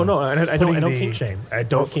for I don't kink shame. I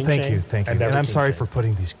don't kink shame. Thank you. And I'm sorry for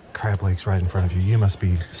putting these crab legs right in front of you. You must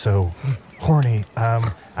be so horny.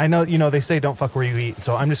 I know, you know, they say don't fuck where you eat,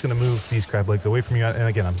 so I'm just going to move these crab legs away from you. And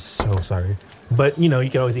again, I'm so sorry. But, you know, you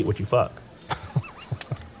can always eat what you fuck.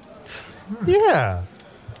 Yeah.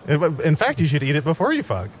 In fact, you should eat it before you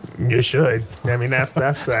fuck. You should. I mean, that's the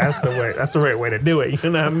way. That's the right way to do it. You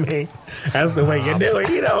know what I mean? That's the way you do it.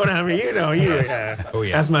 You know what I mean? You know, Oh, yes.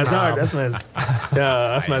 That's my Zard.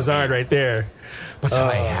 That's my Zard right there. But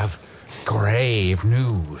I have grave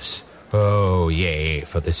news. Oh, yay,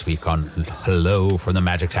 for this week on Hello from the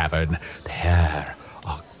Magic Tavern. There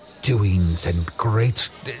are doings and great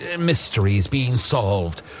mysteries being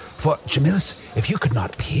solved. For, Jamilus, if you could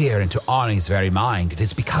not peer into Arnie's very mind, it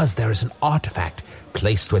is because there is an artifact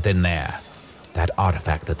placed within there. That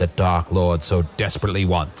artifact that the Dark Lord so desperately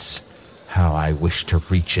wants. How I wish to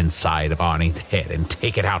reach inside of Arnie's head and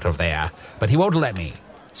take it out of there, but he won't let me.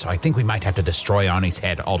 So I think we might have to destroy Arnie's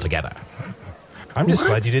head altogether. I'm just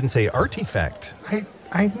glad you didn't say artifact.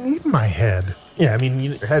 I need my head. Yeah, I mean,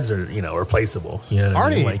 your heads are, you know, replaceable. You know what I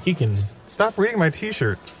mean? Arnie, Like, you can stop reading my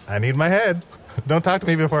T-shirt. I need my head. Don't talk to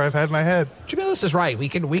me before I've had my head. Jamilus is right. We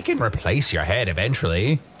can replace your head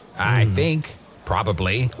eventually. I think.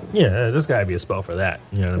 Probably. Yeah, there's got to be a spell for that.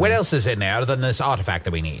 You know what else is in there other than this artifact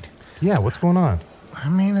that we need? Yeah, what's going on? I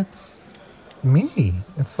mean, it's me.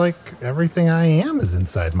 It's like everything I am is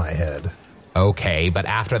inside my head. Okay, but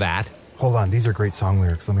after that... Hold on, these are great song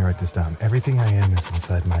lyrics. Let me write this down. Everything I am is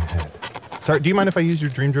inside my head. Sorry, do you mind if I use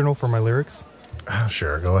your dream journal for my lyrics? Oh,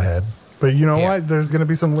 sure, go ahead. But you know what? There's going to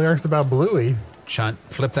be some lyrics about Bluey. Chunt,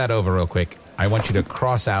 flip that over real quick. I want you to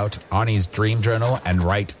cross out Arnie's dream journal and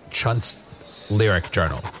write Chunt's lyric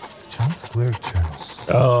journal. Chunt's lyric journal.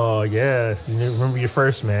 Oh, yes. You remember your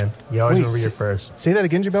first, man. You always remember your first. Say that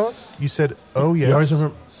again, Jabellis. You said, oh, yes. You always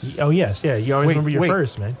remember... Oh, yes. Yeah, you always remember your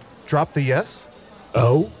first, man. Drop the yes.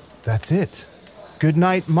 Oh? That's it. Good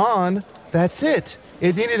night, Mon. That's it.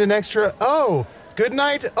 It needed an extra O. Good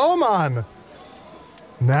night, Oman.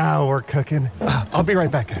 Now we're cooking. I'll be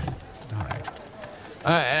right back, guys. All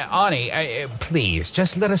right. Ani, please,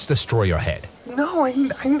 just let us destroy your head. No,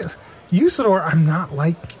 Usador, I'm not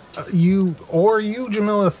like you or you,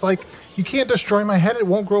 Jamilus. Like, you can't destroy my head. It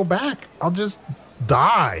won't grow back. I'll just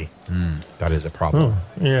die. That is a problem.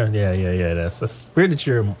 Yeah. That's weird that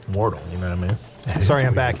you're immortal, you know what I mean? Sorry,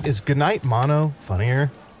 I'm back. Is goodnight mono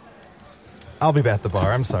funnier? I'll be back at the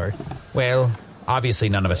bar. I'm sorry. Well, obviously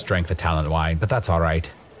none of us drank the talent wine, but that's all right.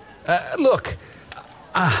 Look,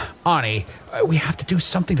 Ani, we have to do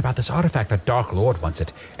something about this artifact. The Dark Lord wants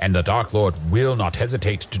it, and the Dark Lord will not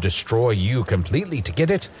hesitate to destroy you completely to get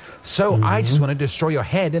it. So I just want to destroy your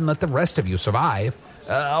head and let the rest of you survive.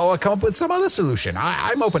 Or come up with some other solution.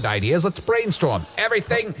 I'm open to ideas. Let's brainstorm.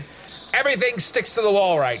 Everything sticks to the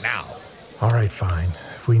wall right now. All right, fine.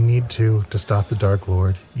 If we need to stop the Dark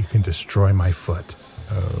Lord, you can destroy my foot.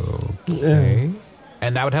 Okay.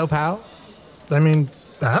 And that would help how? I mean,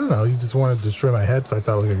 I don't know. You just wanted to destroy my head, so I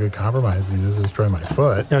thought it was a good compromise. You just destroy my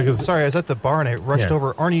foot. Yeah, Sorry, I was at the bar and I rushed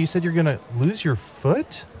over. Arnie, you said you're going to lose your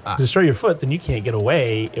foot? Destroy your foot, then you can't get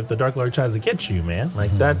away if the Dark Lord tries to get you, man.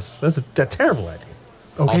 Like, that's a terrible idea.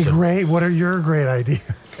 Okay, Also, great. What are your great ideas?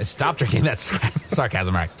 Stop drinking that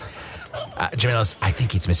sarcasm, right? Jamilus, I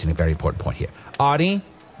think he's missing a very important point here. Arnie,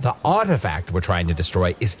 the artifact we're trying to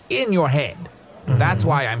destroy is in your head. That's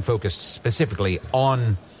why I'm focused specifically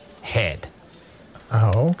on head.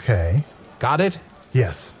 Oh, okay. Got it?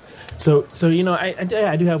 Yes. So you know, I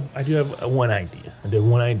do have one idea. I did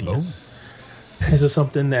one idea. Oh. This is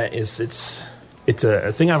something that it's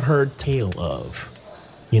a thing I've heard tale of.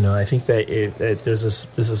 You know, I think that there's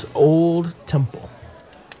this old temple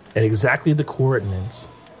at exactly the coordinates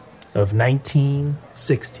of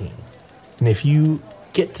 1916, and if you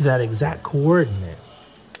get to that exact coordinate,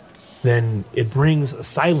 then it brings a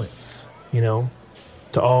silence, you know,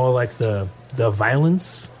 to all like the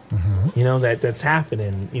violence, you know, that's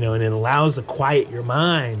happening, you know, and it allows to quiet your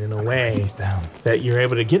mind in a way that you're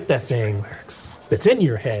able to get that thing that's in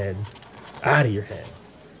your head out of your head.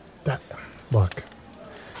 Look.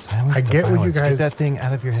 Silence I get what you guys... Get that thing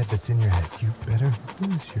out of your head that's in your head. You better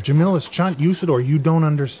lose your... Jamilus, Chunt, Usador, you don't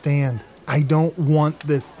understand. I don't want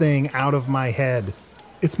this thing out of my head.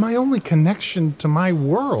 It's my only connection to my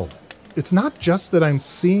world. It's not just that I'm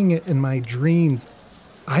seeing it in my dreams.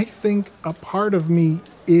 I think a part of me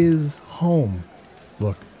is home.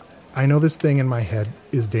 Look, I know this thing in my head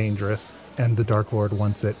is dangerous, and the Dark Lord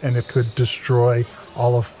wants it, and it could destroy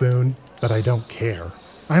all of Foon, but I don't care.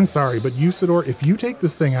 I'm sorry, but Usador, if you take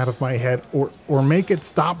this thing out of my head or make it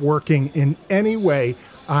stop working in any way,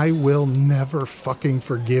 I will never fucking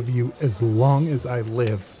forgive you as long as I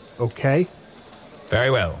live, okay?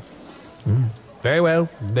 Very well. Very well.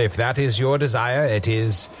 If that is your desire, it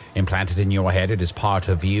is implanted in your head. It is part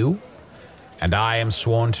of you. And I am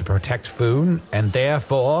sworn to protect Foon, and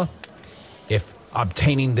therefore, if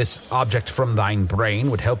obtaining this object from thine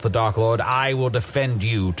brain would help the Dark Lord, I will defend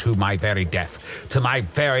you to my very death, to my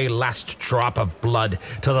very last drop of blood,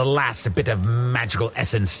 to the last bit of magical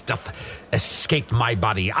essence doth escape my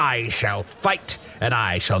body. I shall fight, and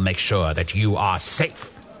I shall make sure that you are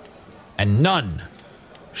safe. And none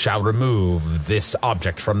shall remove this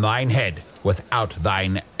object from thine head without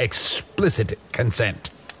thine explicit consent.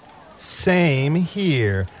 Same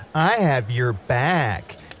here. I have your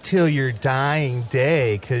back till your dying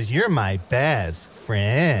day, because you're my best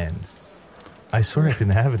friend. I swear I didn't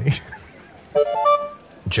have any.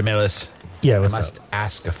 Jamilus, Yeah, I what's must up?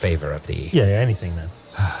 ask a favor of thee. Yeah, anything, man.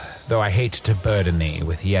 Though I hate to burden thee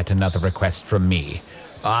with yet another request from me,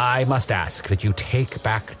 I must ask that you take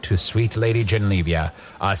back to sweet Lady Genlevia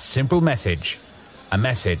a simple message. A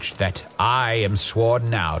message that I am sworn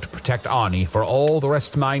now to protect Arnie for all the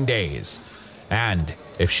rest of mine days. And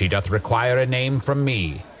if she doth require a name from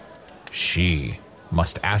me, she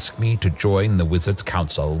must ask me to join the Wizard's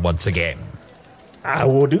Council once again. I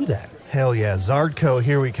will do that. Hell yeah, Zardco,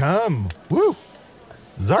 here we come. Woo!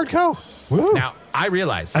 Zardco, woo! Now, I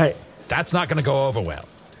realize that's not going to go over well.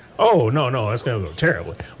 Oh no, that's gonna go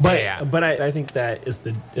terribly. But Yeah. but I think that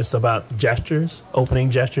it's about gestures,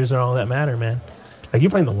 opening gestures are all that matter, man. Like,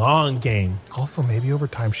 you're playing the long game. Also, maybe over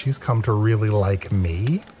time she's come to really like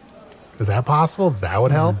me. Is that possible? That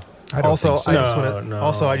would help. I just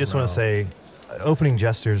want to say, opening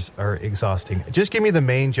gestures are exhausting. Just give me the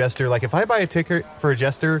main jester. Like, if I buy a ticket for a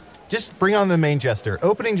jester, just bring on the main jester.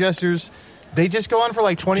 Opening gestures, they just go on for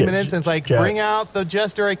like 20 minutes, and it's like, bring out the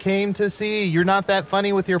jester I came to see. You're not that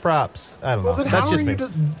funny with your props. I don't know. Then That's how just are me.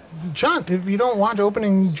 you John, if you don't watch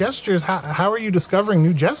opening gestures, how are you discovering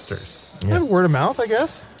new gestures? Word of mouth, I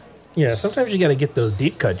guess. Yeah, sometimes you got to get those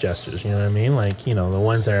deep cut gestures. You know what I mean? Like, the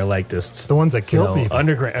ones that are like just the ones that kill people.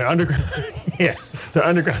 Underground. Yeah, the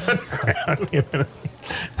underground.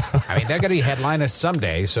 I mean, they're going to be headliners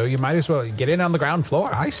someday, so you might as well get in on the ground floor,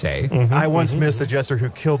 I say. Mm-hmm, I once missed a jester who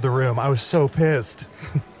killed the room. I was so pissed.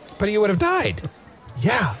 But you would have died.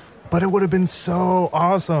 Yeah, but it would have been so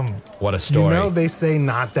awesome. What a story. They say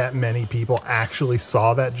not that many people actually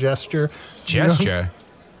saw that gesture. Gesture?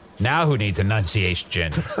 Now who needs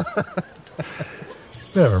enunciation?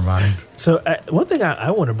 Never mind. So one thing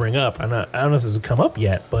I want to bring up, I don't know if this has come up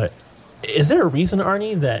yet, but is there a reason,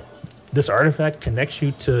 Arnie, that this artifact connects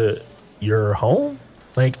you to your home?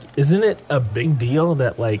 Like, isn't it a big deal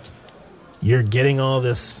that, like, you're getting all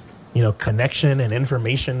this, connection and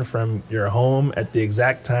information from your home at the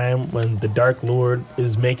exact time when the Dark Lord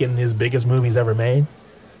is making his biggest movies ever made?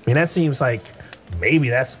 I mean, that seems like maybe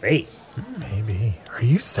that's fate. Maybe. Are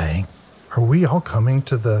you saying, are we all coming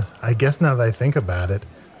to the, I guess now that I think about it,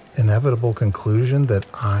 inevitable conclusion that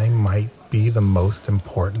I might be the most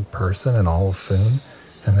important person in all of Foon,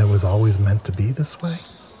 and it was always meant to be this way?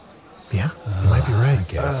 Yeah, you might be right. I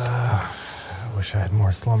guess. I wish I had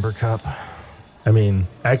more slumber cup. I mean,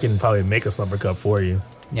 I can probably make a slumber cup for you.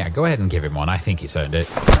 Yeah, go ahead and give him one. I think he's earned it.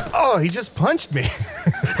 Oh, he just punched me.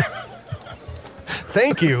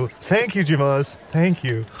 Thank you, Jamelis. Thank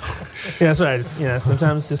you. Yeah, that's right.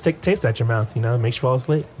 Sometimes just take a taste out your mouth. It makes you fall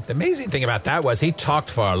asleep. The amazing thing about that was he talked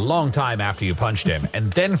for a long time after you punched him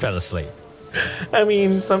and then fell asleep. I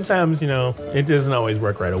mean, sometimes, it doesn't always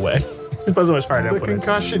work right away. It depends how much hard I The put it.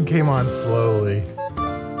 concussion came on slowly.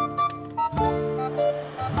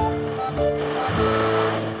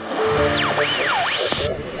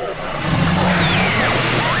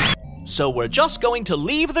 So we're just going to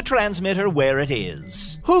leave the transmitter where it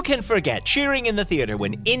is. Who can forget cheering in the theater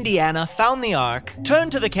when Indiana found the Ark,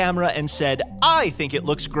 turned to the camera and said, "I think it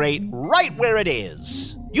looks great right where it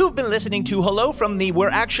is." You've been listening to Hello from the We're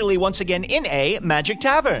Actually Once Again in a Magic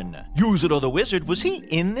Tavern. Use It or the Wizard, was he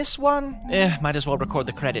in this one? Might as well record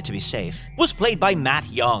the credit to be safe. Was played by Matt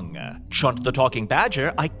Young. Chunt the Talking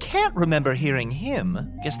Badger, I can't remember hearing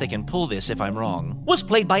him. Guess they can pull this if I'm wrong. Was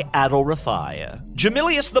played by Adol Rafai.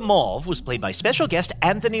 Jamilius the Mauve was played by special guest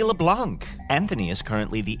Anthony LeBlanc. Anthony is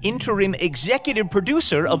currently the interim executive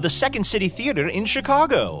producer of the Second City Theater in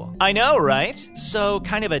Chicago. I know, right? So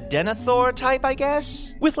kind of a Denethor type, I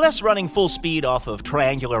guess? With less running full speed off of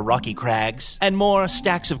triangular rocky crags, and more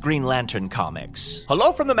stacks of Green Lantern comics.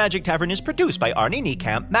 Hello from the Magic Tavern is produced by Arnie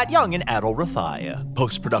Niekamp, Matt Young, and Adol Rafai.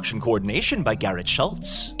 Post-production coordination by Garrett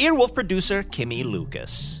Schultz. Earwolf producer Kimmy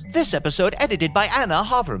Lucas. This episode edited by Anna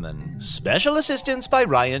Hoverman. Special assistance by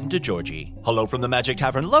Ryan DeGiorgi. Hello from the Magic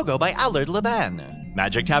Tavern logo by Allard Laban.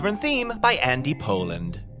 Magic Tavern theme by Andy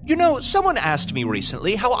Poland. Someone asked me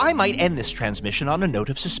recently how I might end this transmission on a note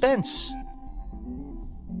of suspense.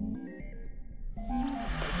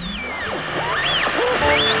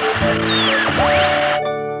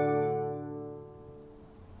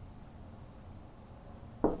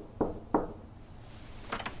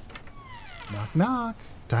 Knock, knock.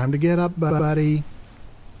 Time to get up, buddy.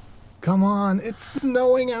 Come on, it's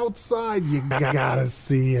snowing outside. You gotta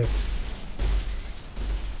see it.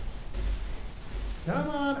 Come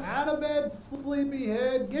on, out of bed,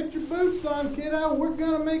 sleepyhead. Get your boots on, kiddo. We're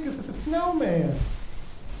gonna make us a snowman.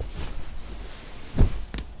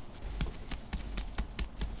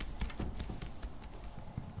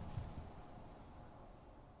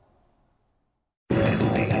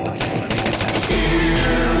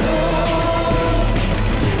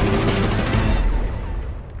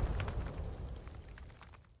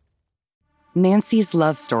 Nancy's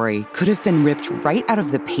love story could have been ripped right out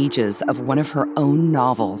of the pages of one of her own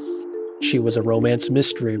novels. She was a romance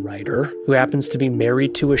mystery writer who happens to be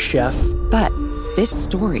married to a chef. But this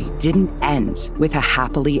story didn't end with a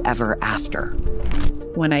happily ever after.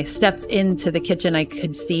 When I stepped into the kitchen, I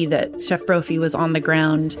could see that Chef Brophy was on the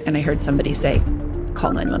ground, and I heard somebody say,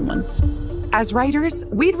 "Call 911." As writers,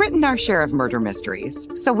 we'd written our share of murder mysteries.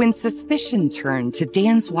 So when suspicion turned to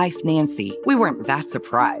Dan's wife, Nancy, we weren't that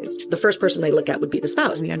surprised. The first person they look at would be the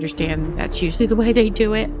spouse. We understand that's usually the way they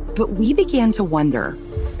do it. But we began to wonder,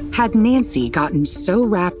 had Nancy gotten so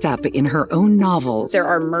wrapped up in her own novels... There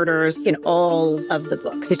are murders in all of the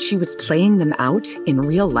books. ...that she was playing them out in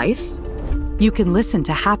real life? You can listen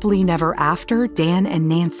to Happily Never After, Dan and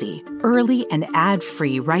Nancy, early and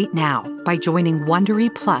ad-free right now by joining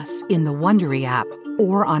Wondery Plus in the Wondery app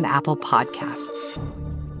or on Apple Podcasts.